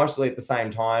well, mostly at the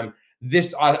same time.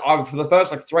 I for the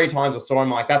first like 3 times I saw him,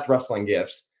 like, that's wrestling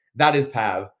gifts. That is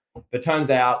Pav. But turns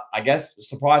out, I guess,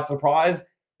 surprise, surprise,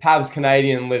 Pav's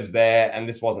Canadian, lives there, and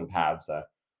this wasn't Pav. So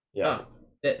yeah. Oh.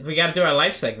 We got to do our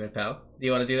life segment, pal. Do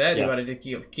you want to do that? Yes. Do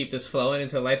you want to keep this flowing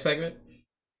into a life segment?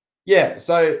 Yeah,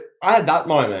 so I had that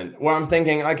moment where I'm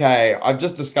thinking, okay, I've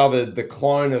just discovered the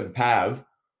clone of Pav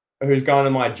who's going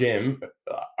to my gym.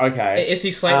 Okay. Is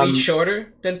he slightly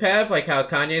shorter than Pav? Like how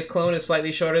Kanye's clone is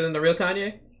slightly shorter than the real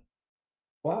Kanye?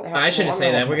 What? I shouldn't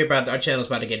say that. Our channel's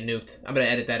about to get nuked. I'm going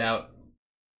to edit that out.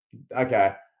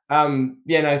 Okay.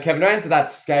 Yeah, no, Kevin, to answer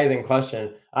that scathing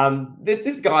question,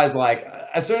 this guy's like,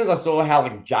 as soon as I saw how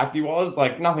like jacked he was,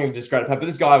 like, nothing to discredit Pav, but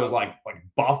this guy was like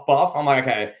buff. I'm like,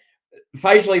 okay,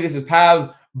 facially this is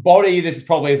Pav, body this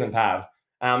probably isn't Pav,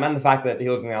 and the fact that he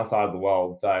lives on the outside of the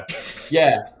world. So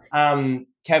yeah,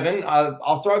 Kevin,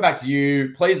 I'll throw it back to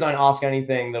you. Please don't ask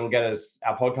anything that'll get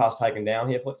our podcast taken down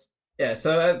here, please. Yeah.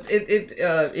 So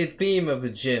in theme of the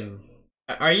gym.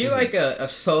 Are you like a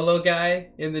solo guy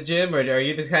in the gym, or are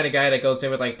you the kind of guy that goes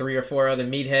in with like 3 or 4 other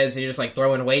meatheads and you're just like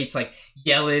throwing weights, like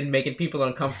yelling, making people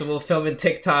uncomfortable, filming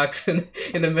TikToks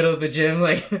in the middle of the gym?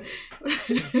 Like,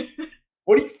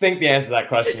 what do you think the answer to that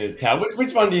question is, pal?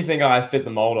 Which one do you think I fit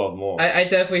the mold of more? I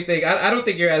definitely think I don't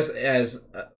think you're as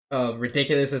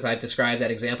ridiculous as I described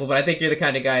that example, but I think you're the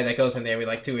kind of guy that goes in there with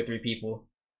like 2 or 3 people.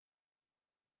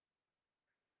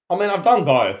 I mean, I've done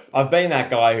both. I've been that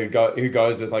guy who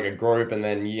goes with like a group, and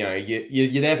then you're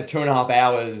there for 2.5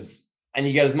 hours, and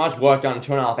you get as much work done in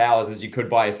 2.5 hours as you could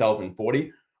by yourself in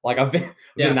 40. Like I've been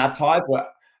that type. Where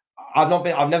I've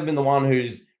never been the one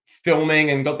who's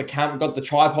filming and got the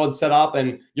tripod set up,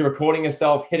 and you're recording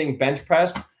yourself hitting bench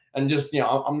press, and just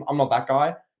I'm not that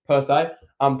guy per se.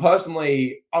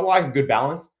 Personally, I like a good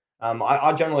balance.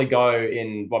 I generally go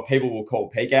in what people will call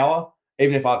peak hour.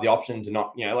 Even if I have the option to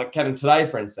not, like Kevin today,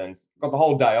 for instance, got the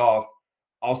whole day off.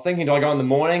 I was thinking, do I go in the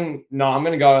morning? No, I'm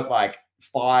going to go at like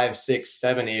 5, 6,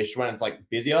 7-ish when it's like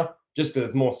busier, just because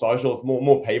it's more social, it's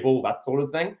more people, that sort of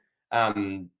thing.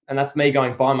 And that's me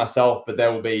going by myself, but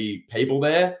there will be people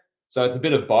there. So it's a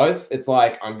bit of both. It's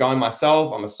like I'm going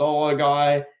myself, I'm a solo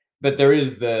guy, but there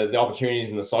is the opportunities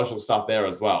and the social stuff there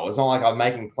as well. It's not like I'm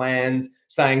making plans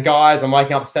saying, guys, I'm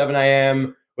waking up at 7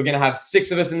 a.m. We're going to have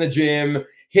 6 of us in the gym,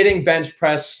 hitting bench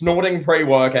press, snorting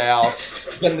pre-workout,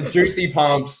 getting the juicy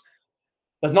pumps.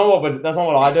 That's not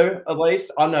what I do, at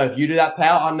least. I don't know if you do that,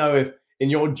 pal. I don't know if in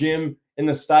your gym in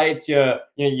the States you're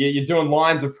doing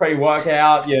lines of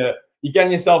pre-workout, you're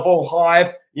getting yourself all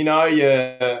hype,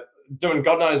 you're doing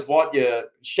God knows what. You're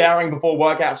showering before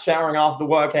workouts, showering after the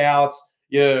workouts.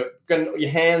 You're getting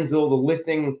your hands with all the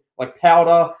lifting, like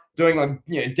powder, doing like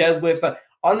deadlifts.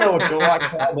 I don't know what you're like,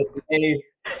 pal, but for me,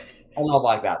 I'm not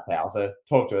like that, pal. So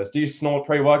talk to us. Do you snort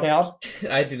pre-workout?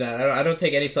 I do not. I don't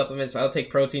take any supplements. I don't take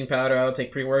protein powder. I don't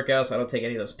take pre-workouts. I don't take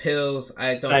any of those pills.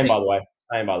 I don't Same, take. by the way.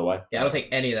 Same, by the way. Yeah, I don't take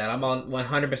any of that. I'm on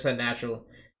 100% natural.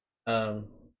 Um,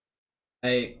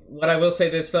 what I will say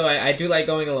this though, I do like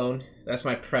going alone. That's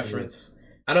my preference.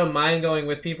 I don't mind going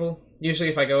with people. Usually,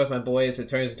 if I go with my boys, it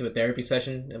turns into a therapy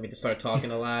session, and we just start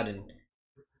talking a lot and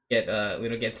get we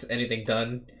don't get anything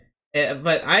done.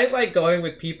 But I like going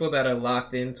with people that are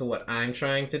locked into what I'm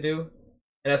trying to do,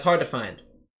 and that's hard to find.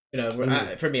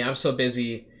 For me, I'm so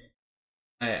busy.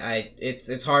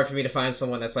 It's hard for me to find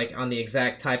someone that's like on the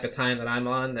exact type of time that I'm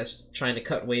on, that's trying to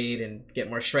cut weight and get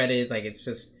more shredded. Like it's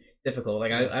just difficult.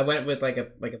 Like I went with like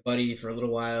a buddy for a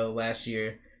little while last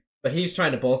year, but he's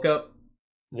trying to bulk up,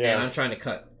 and I'm trying to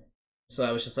cut. So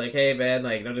I was just like, hey man,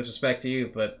 like no disrespect to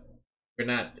you, but we're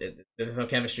not. There's no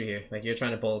chemistry here. Like you're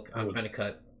trying to bulk, I'm trying to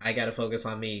cut. I gotta focus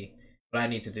on me, what I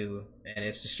need to do, and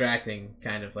it's distracting,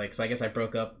 kind of like. So I guess I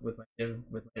broke up with my gym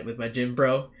with my gym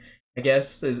bro. I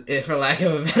guess is for lack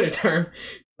of a better term,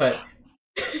 but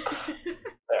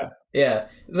yeah.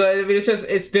 So I mean,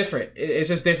 it's different. It's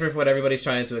just different for what everybody's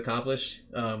trying to accomplish.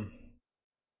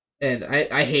 And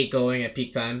I hate going at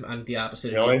peak time. I'm the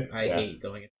opposite of you. I hate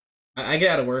going. I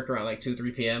get out of work around like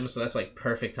 2-3 p.m. So that's like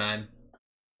perfect time.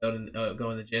 Go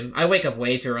in the gym. I wake up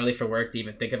way too early for work to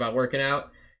even think about working out.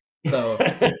 So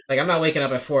like I'm not waking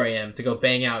up at 4 a.m. to go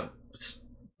bang out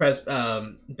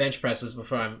bench presses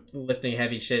before I'm lifting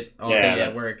heavy shit all day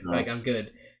at work. Like I'm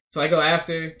good. So I go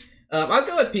after. I'll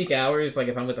go at peak hours. Like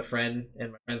if I'm with a friend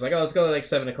and my friend's like, "Oh, let's go at like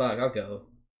 7 o'clock." I'll go,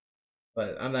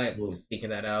 but I'm not seeking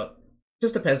that out. It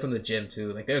just depends on the gym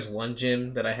too. Like there's one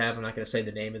gym that I have. I'm not gonna say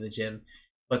the name of the gym,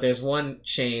 but there's one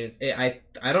chain. I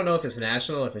don't know if it's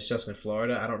national or if it's just in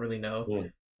Florida. I don't really know.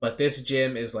 But this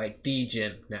gym is like the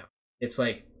gym now. It's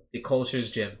like the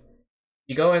culture's gym.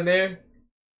 You go in there,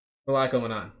 a lot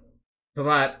going on. It's a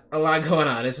lot going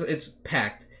on. It's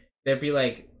packed. There'd be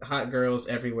like hot girls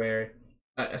everywhere.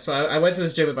 So I went to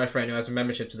this gym with my friend who has a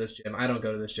membership to this gym. I don't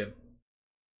go to this gym.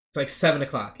 It's like 7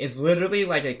 o'clock. It's literally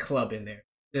like a club in there.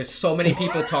 There's so many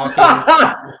people talking.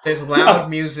 There's loud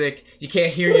music. You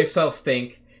can't hear yourself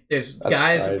think. There's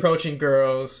guys approaching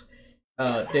girls.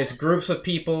 There's groups of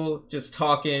people just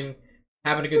talking,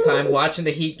 having a good time, watching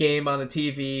the Heat game on the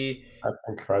TV. That's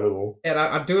incredible. And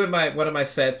I'm doing one of my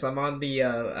sets. I'm on the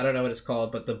I don't know what it's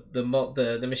called, but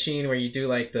the machine where you do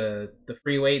like the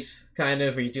free weights, kind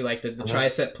of, where you do like the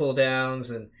tricep pull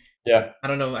downs, and I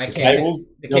don't know. I can't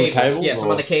cables. The cables. Yes,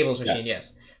 I'm on the cables machine.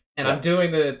 Yes, and I'm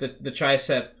doing the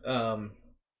tricep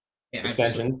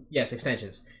extensions. Yes,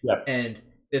 extensions. Yeah, and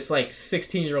this like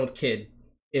 16-year-old kid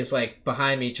is like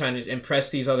behind me trying to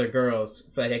impress these other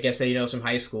girls, like I guess that he knows from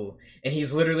high school, and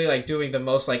he's literally like doing the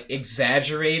most like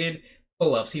exaggerated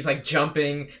pull-ups. He's like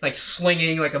jumping, like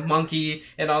swinging like a monkey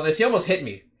and all this. He almost hit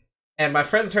me, and my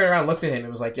friend turned around, looked at him,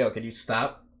 and was like, "Yo, can you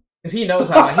stop?" Because he knows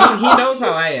how he knows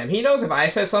how I am. He knows if I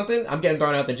say something, I'm getting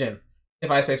thrown out the gym. If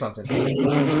I say something,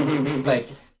 like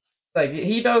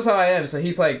he knows how I am, so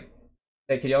he's like,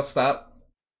 "Hey, can y'all stop?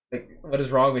 Like, what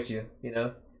is wrong with you?" You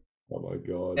know? Oh my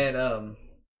god. And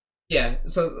yeah,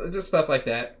 so just stuff like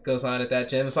that goes on at that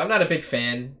gym. So I'm not a big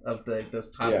fan of those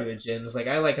popular gyms. Like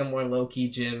I like a more low key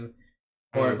gym,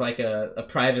 more of like a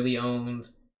privately owned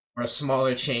or a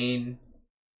smaller chain.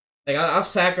 Like I'll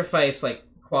sacrifice like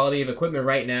quality of equipment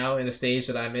right now in the stage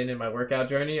that I'm in my workout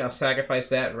journey. I'll sacrifice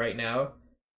that right now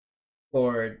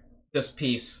for just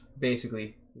peace,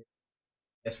 basically.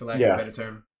 That's for lack of a better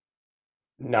term.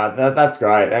 No, that's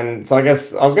great. And so I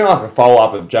guess I was going to ask a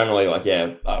follow-up of generally like,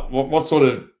 what sort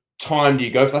of time do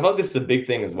you go? Because I thought this is a big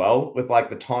thing as well with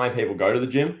like the time people go to the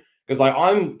gym. Because like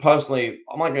I'm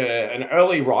like an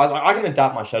early rise. Like, I can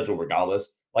adapt my schedule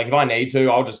regardless. Like if I need to,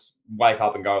 I'll just wake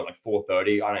up and go at like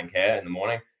 4:30. I don't care in the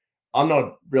morning. I'm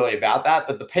not really about that.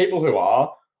 But the people who are,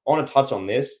 I want to touch on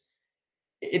this.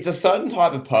 It's a certain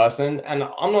type of person, and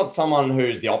I'm not someone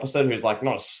who's the opposite, who's like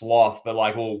not a sloth, but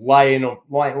like will lay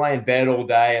in bed all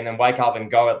day and then wake up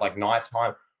and go at like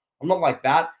nighttime. I'm not like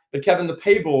that. But Kevin, the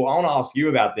people, I want to ask you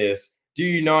about this. Do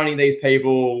you know any of these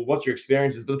people? What's your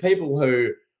experiences? But the people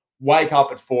who wake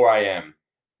up at 4 a.m.,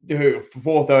 who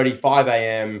 4:30, 5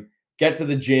 a.m., get to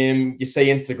the gym, you see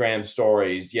Instagram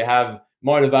stories, you have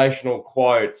motivational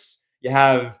quotes, you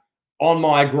have on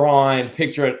my grind,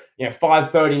 picture it,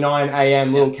 5:39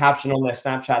 a.m. little caption on their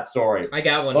Snapchat story. I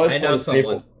got one. I know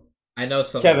someone.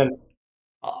 Kevin,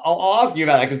 I'll ask you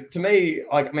about that because to me,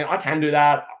 like, I mean, I can do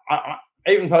that.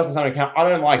 even personal time account, I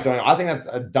don't like doing it. I think that's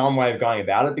a dumb way of going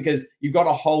about it because you've got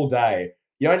a whole day.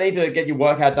 You don't need to get your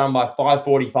workout done by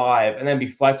 5:45 and then be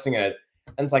flexing it.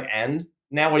 And it's like, and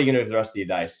now what are you gonna do for the rest of your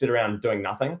day? Sit around doing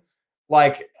nothing?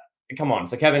 Like, come on.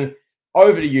 So Kevin,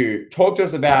 over to you. Talk to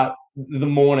us about the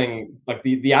morning, like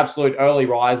the absolute early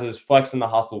risers, flexing the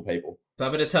hustle people. So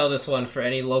I'm gonna tell this one for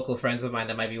any local friends of mine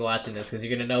that might be watching this because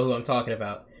you're gonna know who I'm talking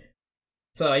about.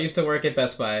 So I used to work at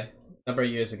Best Buy a number of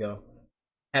years ago.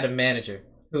 Had a manager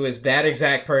who is that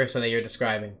exact person that you're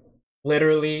describing.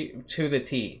 Literally to the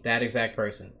T, that exact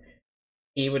person.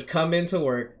 He would come into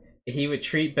work, he would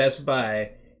treat Best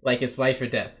Buy like it's life or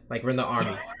death, like we're in the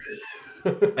army.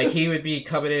 Like he would be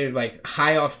coming in like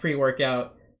high off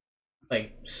pre-workout,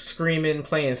 like screaming,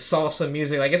 playing salsa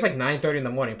music. Like it's like 9:30 in the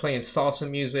morning, playing salsa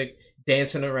music,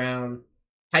 dancing around,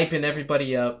 hyping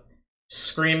everybody up,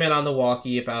 screaming on the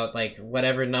walkie about like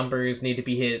whatever numbers need to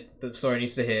be hit, the store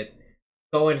needs to hit,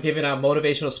 going giving out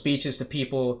motivational speeches to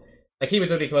people. Like he would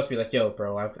literally come up to me like, "Yo,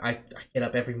 bro, I get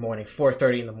up every morning,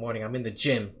 4:30 in the morning. I'm in the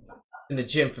gym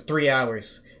for 3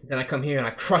 hours. Then I come here and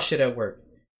I crush it at work.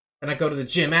 Then I go to the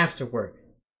gym after work.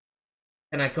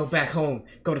 And I go back home,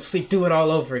 go to sleep, do it all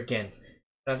over again."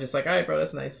 And I'm just like, all right, bro,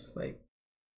 that's nice. Like,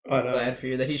 glad for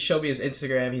you that he showed me his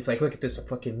Instagram. He's like, look at this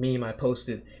fucking meme I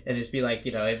posted, and it's be like,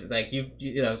 you know, if, like you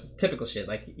know, typical shit.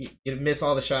 Like you miss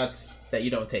all the shots that you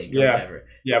don't take, or whatever.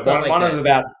 Yeah. One of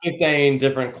about 15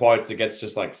 different quotes that gets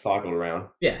just like cycled around.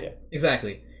 Yeah.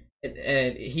 Exactly.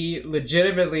 And he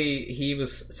legitimately, he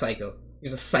was psycho. He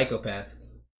was a psychopath,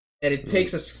 and it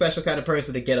takes a special kind of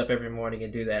person to get up every morning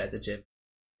and do that at the gym.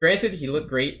 Granted, he looked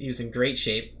great. He was in great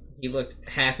shape. He looked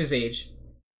half his age.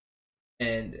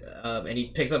 And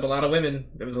he picked up a lot of women.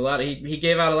 There was a lot of, he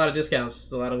gave out a lot of discounts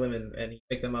to a lot of women, and he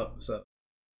picked them up. So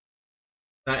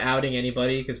not outing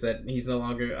anybody because that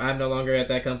I'm no longer at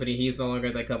that company. He's no longer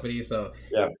at that company. So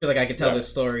I feel like I could tell this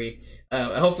story.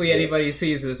 Hopefully anybody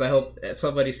sees this. I hope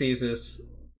somebody sees this.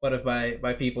 One of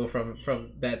my people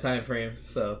from that time frame.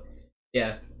 So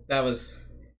yeah, that was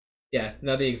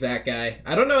not the exact guy.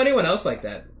 I don't know anyone else like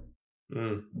that.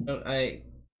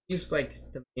 He's like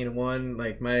the main one.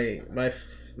 Like my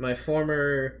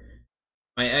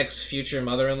ex future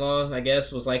mother-in-law, I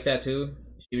guess, was like that too.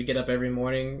 She would get up every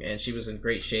morning and she was in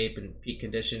great shape and peak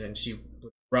condition, and she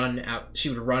would run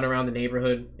around the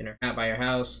neighborhood in her by her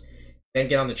house, then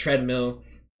get on the treadmill,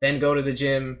 then go to the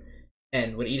gym,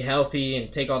 and would eat healthy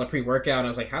and take all the pre-workout. And I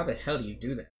was like, how the hell do you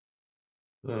do that?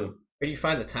 Where do you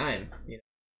find the time? You know?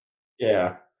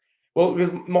 Yeah. Well,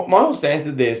 because my whole stance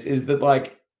to this is that,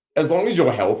 like, as long as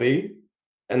you're healthy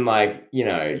and, like, you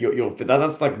know, you're fit,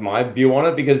 that's, like, my view on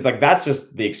it because, like, that's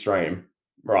just the extreme,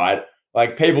 right?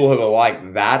 Like, people who are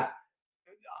like that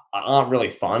aren't really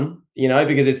fun, you know,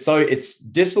 because it's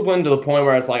disciplined to the point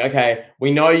where it's like, okay,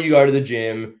 we know you go to the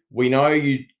gym, we know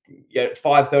you at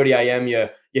 5:30 a.m. you're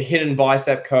hitting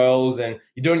bicep curls and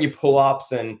you're doing your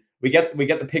pull-ups, and we get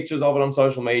the pictures of it on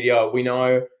social media. We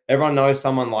know everyone knows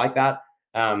someone like that.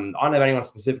 I don't have anyone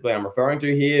specifically I'm referring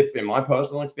to here in my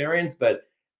personal experience, but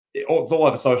it's all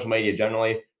over social media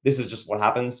generally. This is just what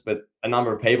happens with a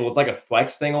number of people. It's like a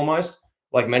flex thing almost.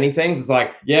 Like many things, it's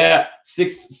like, yeah,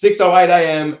 6:08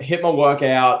 a.m. hit my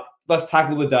workout. Let's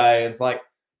tackle the day. It's like,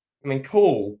 I mean,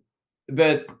 cool,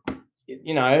 but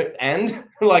you know, and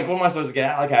like, what am I supposed to get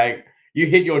out? Okay, you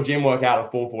hit your gym workout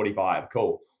at 4:45.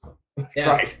 Cool,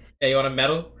 great. Yeah, you want a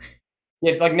medal?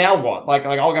 Yeah, like now what? Like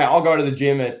I'll go to the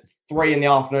gym at 3 in the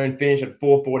afternoon, finish at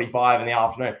 4:45 in the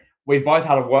afternoon. We've both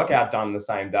had a workout done the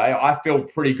same day. I feel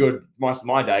pretty good most of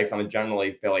my day because I'm a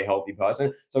generally fairly healthy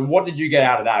person. So what did you get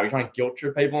out of that? Are you trying to guilt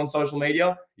trip people on social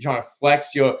media? You're trying to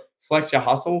flex your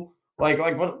hustle? Like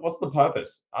what's the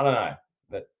purpose? I don't know.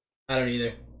 But I don't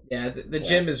either. Yeah, the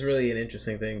gym is really an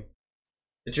interesting thing.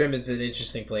 The gym is an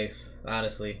interesting place,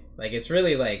 honestly. Like it's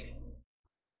really like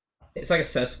it's like a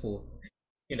cesspool,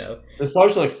 you know. The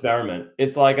social experiment.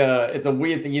 It's a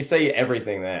weird thing. You see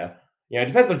everything there. You know, it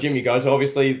depends what gym you go to.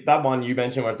 Obviously, that one you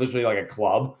mentioned where it's literally like a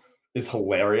club is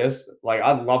hilarious. Like,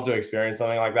 I'd love to experience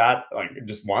something like that, like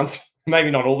just once, maybe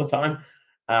not all the time.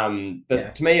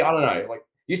 But to me, I don't know. Like,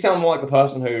 you sound more like the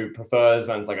person who prefers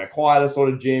when it's like a quieter sort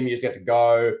of gym. You just get to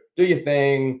go, do your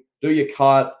thing, do your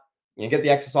cut, you know, get the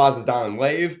exercises done and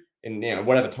leave in, you know,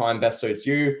 whatever time best suits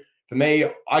you. For me,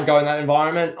 I go in that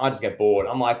environment, I just get bored.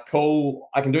 I'm like, cool,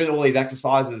 I can do all these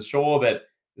exercises, sure, but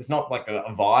it's not like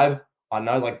a vibe. I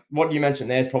know, like what you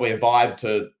mentioned, there's probably a vibe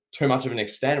to too much of an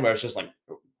extent where it's just like,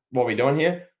 what are we doing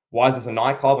here? Why is this a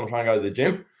nightclub? I'm trying to go to the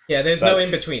gym. Yeah, there's no in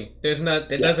between.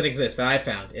 It doesn't exist that I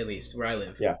found, at least where I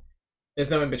live. Yeah. There's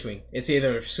no in between. It's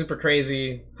either super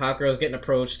crazy, hot girls getting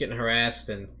approached, getting harassed,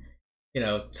 and, you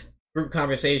know, group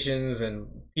conversations and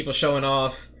people showing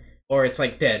off, or it's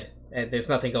like dead and there's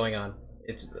nothing going on.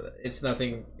 It's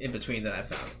nothing in between that I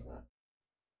found.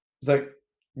 So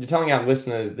you're telling our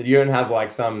listeners that you don't have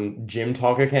like some gym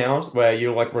talk account where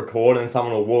you like record and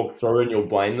someone will walk through and you'll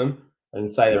blame them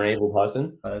and say they're an evil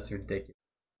person? Oh, that's ridiculous.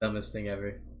 Dumbest thing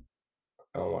ever.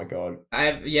 Oh my god.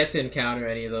 I've yet to encounter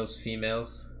any of those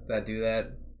females that do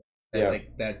that. That Yeah.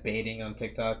 like that baiting on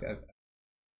TikTok.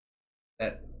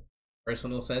 That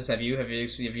personal sense. Have you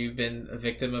been a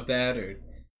victim of that or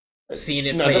seen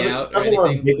it No, play out or nothing where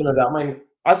I'm anything? victim of that. I mean,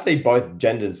 I see both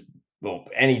genders, well,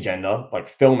 any gender, like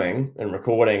filming and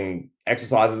recording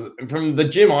exercises. From the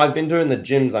gym I've been to and the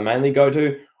gyms I mainly go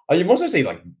to, you also see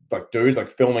like dudes like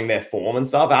filming their form and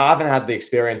stuff. I haven't had the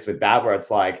experience with that where it's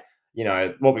like,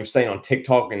 what we've seen on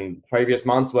TikTok in previous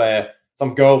months where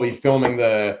some girl will be filming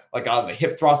the like either the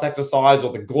hip thrust exercise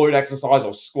or the glute exercise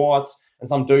or squats, and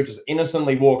some dude just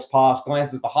innocently walks past,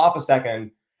 glances for half a second,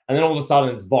 and then all of a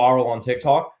sudden it's viral on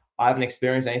TikTok. I haven't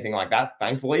experienced anything like that,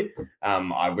 thankfully.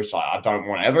 I wish I don't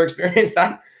want to ever experience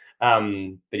that.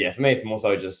 But yeah, for me, it's more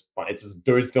so just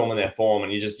dudes filming their form,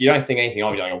 and you don't think anything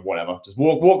of it. You're like, oh, whatever, just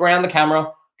walk around the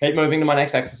camera, keep moving to my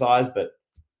next exercise. But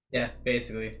Yeah,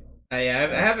 basically. I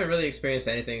yeah, haven't really experienced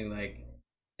anything like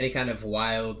any kind of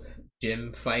wild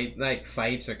gym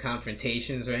fights or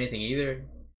confrontations or anything either.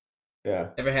 yeah,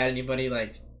 Never had anybody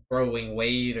like throwing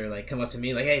weight or like come up to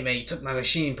me like, "Hey man, you took my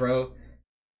machine, bro."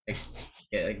 Like,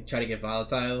 yeah, like try to get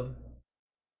volatile.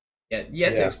 Yeah,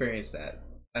 yet to yeah. experience that.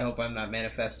 I hope I'm not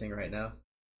manifesting right now.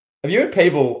 Have you had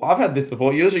people? I've had this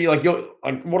before. Usually, like you're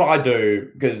like what I do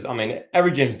because I mean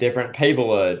every gym's different.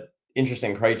 People are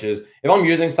interesting creatures. If I'm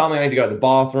using something, I need to go to the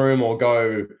bathroom or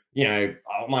go. I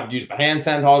might use the hand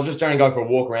sanitizer. Just generally go for a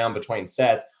walk around between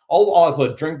sets. I'll either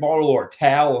put a drink bottle or a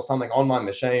towel or something on my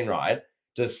machine, right,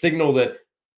 to signal that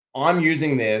I'm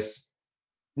using this.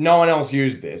 No one else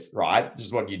used this, right? This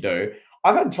is what you do.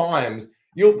 I've had times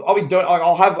I'll be doing like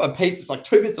I'll have a piece of like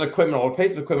two bits of equipment or a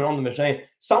piece of equipment on the machine.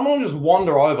 Someone will just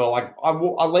wander over, like I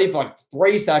leave for like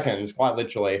 3 seconds, quite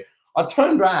literally. I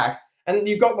turn back and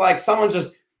you've got like someone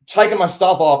just taking my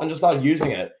stuff off and just started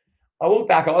using it. I looked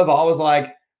back over, I was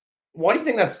like, why do you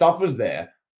think that stuff was there?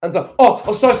 And so, oh,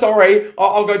 I'm so sorry.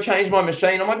 I'll go change my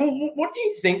machine. I'm like, well, what do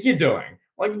you think you're doing?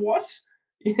 Like, what?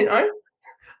 You know?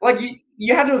 Like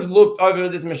you had to have looked over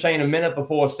this machine a minute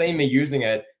before, seen me using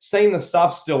it, seen the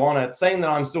stuff still on it, seen that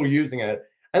I'm still using it,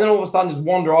 and then all of a sudden just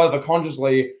wander over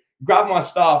consciously, grab my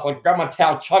stuff, like grab my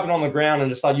towel, chuck it on the ground, and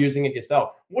just start using it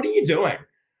yourself. What are you doing?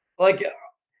 Like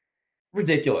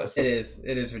ridiculous. It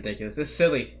is ridiculous. It's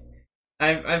silly.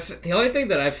 I've the only thing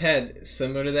that I've had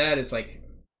similar to that is like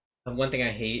one thing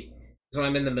I hate is when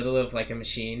I'm in the middle of like a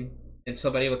machine and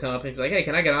somebody will come up and be like, "Hey,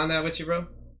 can I get on that with you, bro?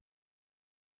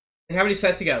 Like, how many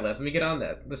sets you got left? Let me get on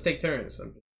that. Let's take turns."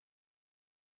 I'm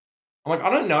like, I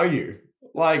don't know you.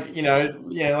 Like,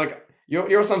 like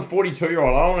you're some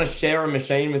 42-year-old. I don't want to share a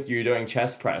machine with you doing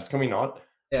chest press. Can we not?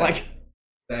 Yeah, Like,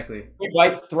 exactly. can you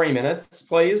wait 3 minutes,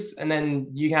 please, and then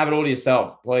you can have it all to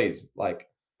yourself, please. Like,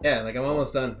 Yeah, like I'm oh,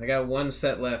 almost done. I got one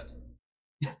set left.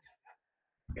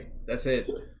 That's it.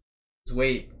 Just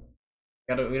wait.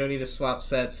 We don't need to swap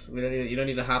sets. You don't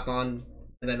need to hop on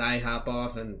and then I hop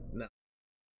off and no,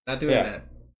 not doing yeah. that.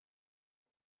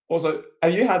 Also,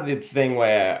 have you had the thing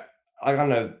where I don't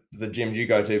know the gyms you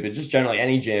go to, but just generally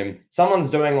any gym, someone's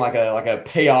doing like a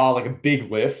PR, like a big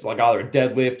lift, like either a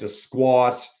deadlift, a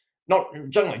squat, not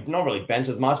really bench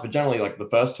as much, but generally like the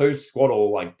first two, squat or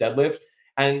like deadlift,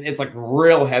 and it's like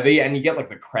real heavy, and you get like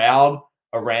the crowd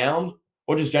around,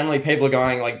 or just generally people are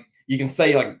going like you can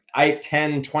see like 8,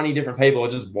 10, 20 different people are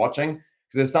just watching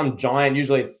because there's some giant,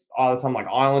 usually it's either some like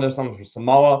islander, some from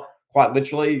Samoa, quite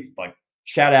literally like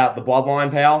shout out the bloodline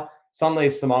pal. Some of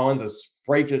these Samoans are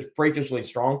freakishly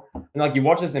strong. And like you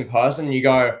watch this in person and you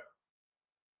go,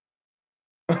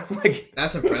 like,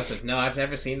 That's impressive. No, I've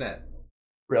never seen that.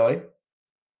 really?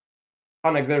 I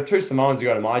don't know, because there are two Samoans who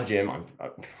go to my gym. I'm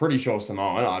pretty sure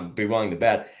Samoan. I'd be willing to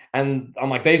bet. And I'm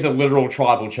like, these are literal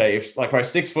tribal chiefs. Like, probably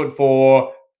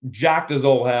 6'4", jacked as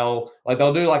all hell. Like,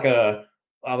 they'll do like either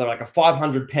like a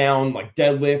 500-pound like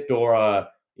deadlift or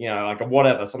like a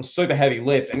whatever, some super heavy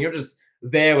lift. And you're just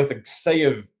there with a sea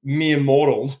of mere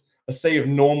mortals, a sea of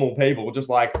normal people, just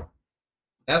like,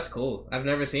 That's cool. I've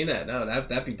never seen that. No,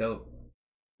 that'd be dope.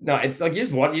 no, it's like you're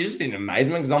just in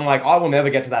amazement because I'm like, I will never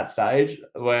get to that stage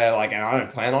where like, and I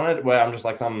don't plan on it, where I'm just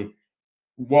like some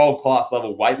world class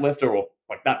level weightlifter or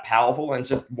like that powerful, and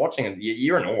just watching it,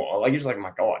 you're in awe. Like you're just like,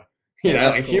 my god, Yeah, like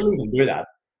that's a human cool. can do that.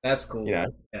 That's You cool. know,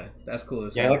 Yeah, that's cool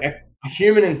as like hell. a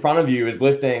human in front of you is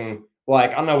lifting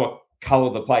like I don't know what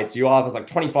color the plates you are. There's like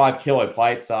 25 kilo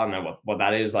plates. I don't know what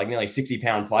that is. Like nearly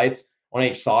 60-pound plates on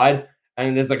each side,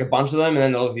 and there's like a bunch of them, and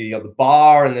then obviously you got the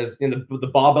bar, and there's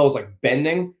the barbell's like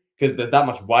bending because there's that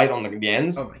much weight on the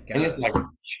ends, Oh my and it's god. like,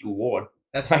 Lord,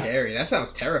 That's like scary. That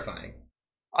sounds terrifying.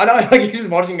 I know, like you're just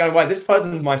watching, going, wait, this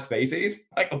person's my species,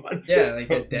 like what? Yeah, like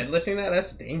deadlifting that,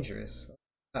 that's dangerous.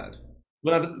 God.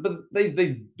 But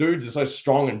these dudes are so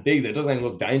strong and big that it doesn't even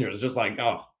look dangerous. It's just like,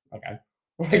 oh, okay,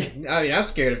 Yeah, like, I mean, I'm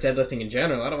scared of deadlifting in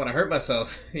general. I don't want to hurt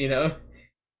myself, you know?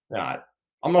 nah,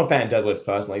 I'm not a fan of deadlifts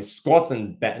personally. Squats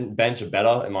and bench are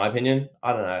better in my opinion.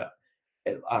 I don't know.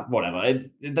 Whatever.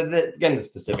 Getting the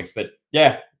specifics, but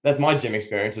yeah, that's my gym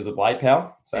experience as a late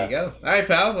pal. There you So go. All right,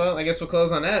 pal. Well, I guess we'll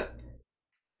close on that.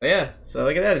 But yeah, so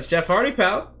look at that. It's Jeff Hardy,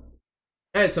 pal.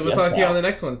 All right, so we'll yes, talk to you on pal. the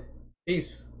next one.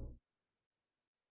 Peace.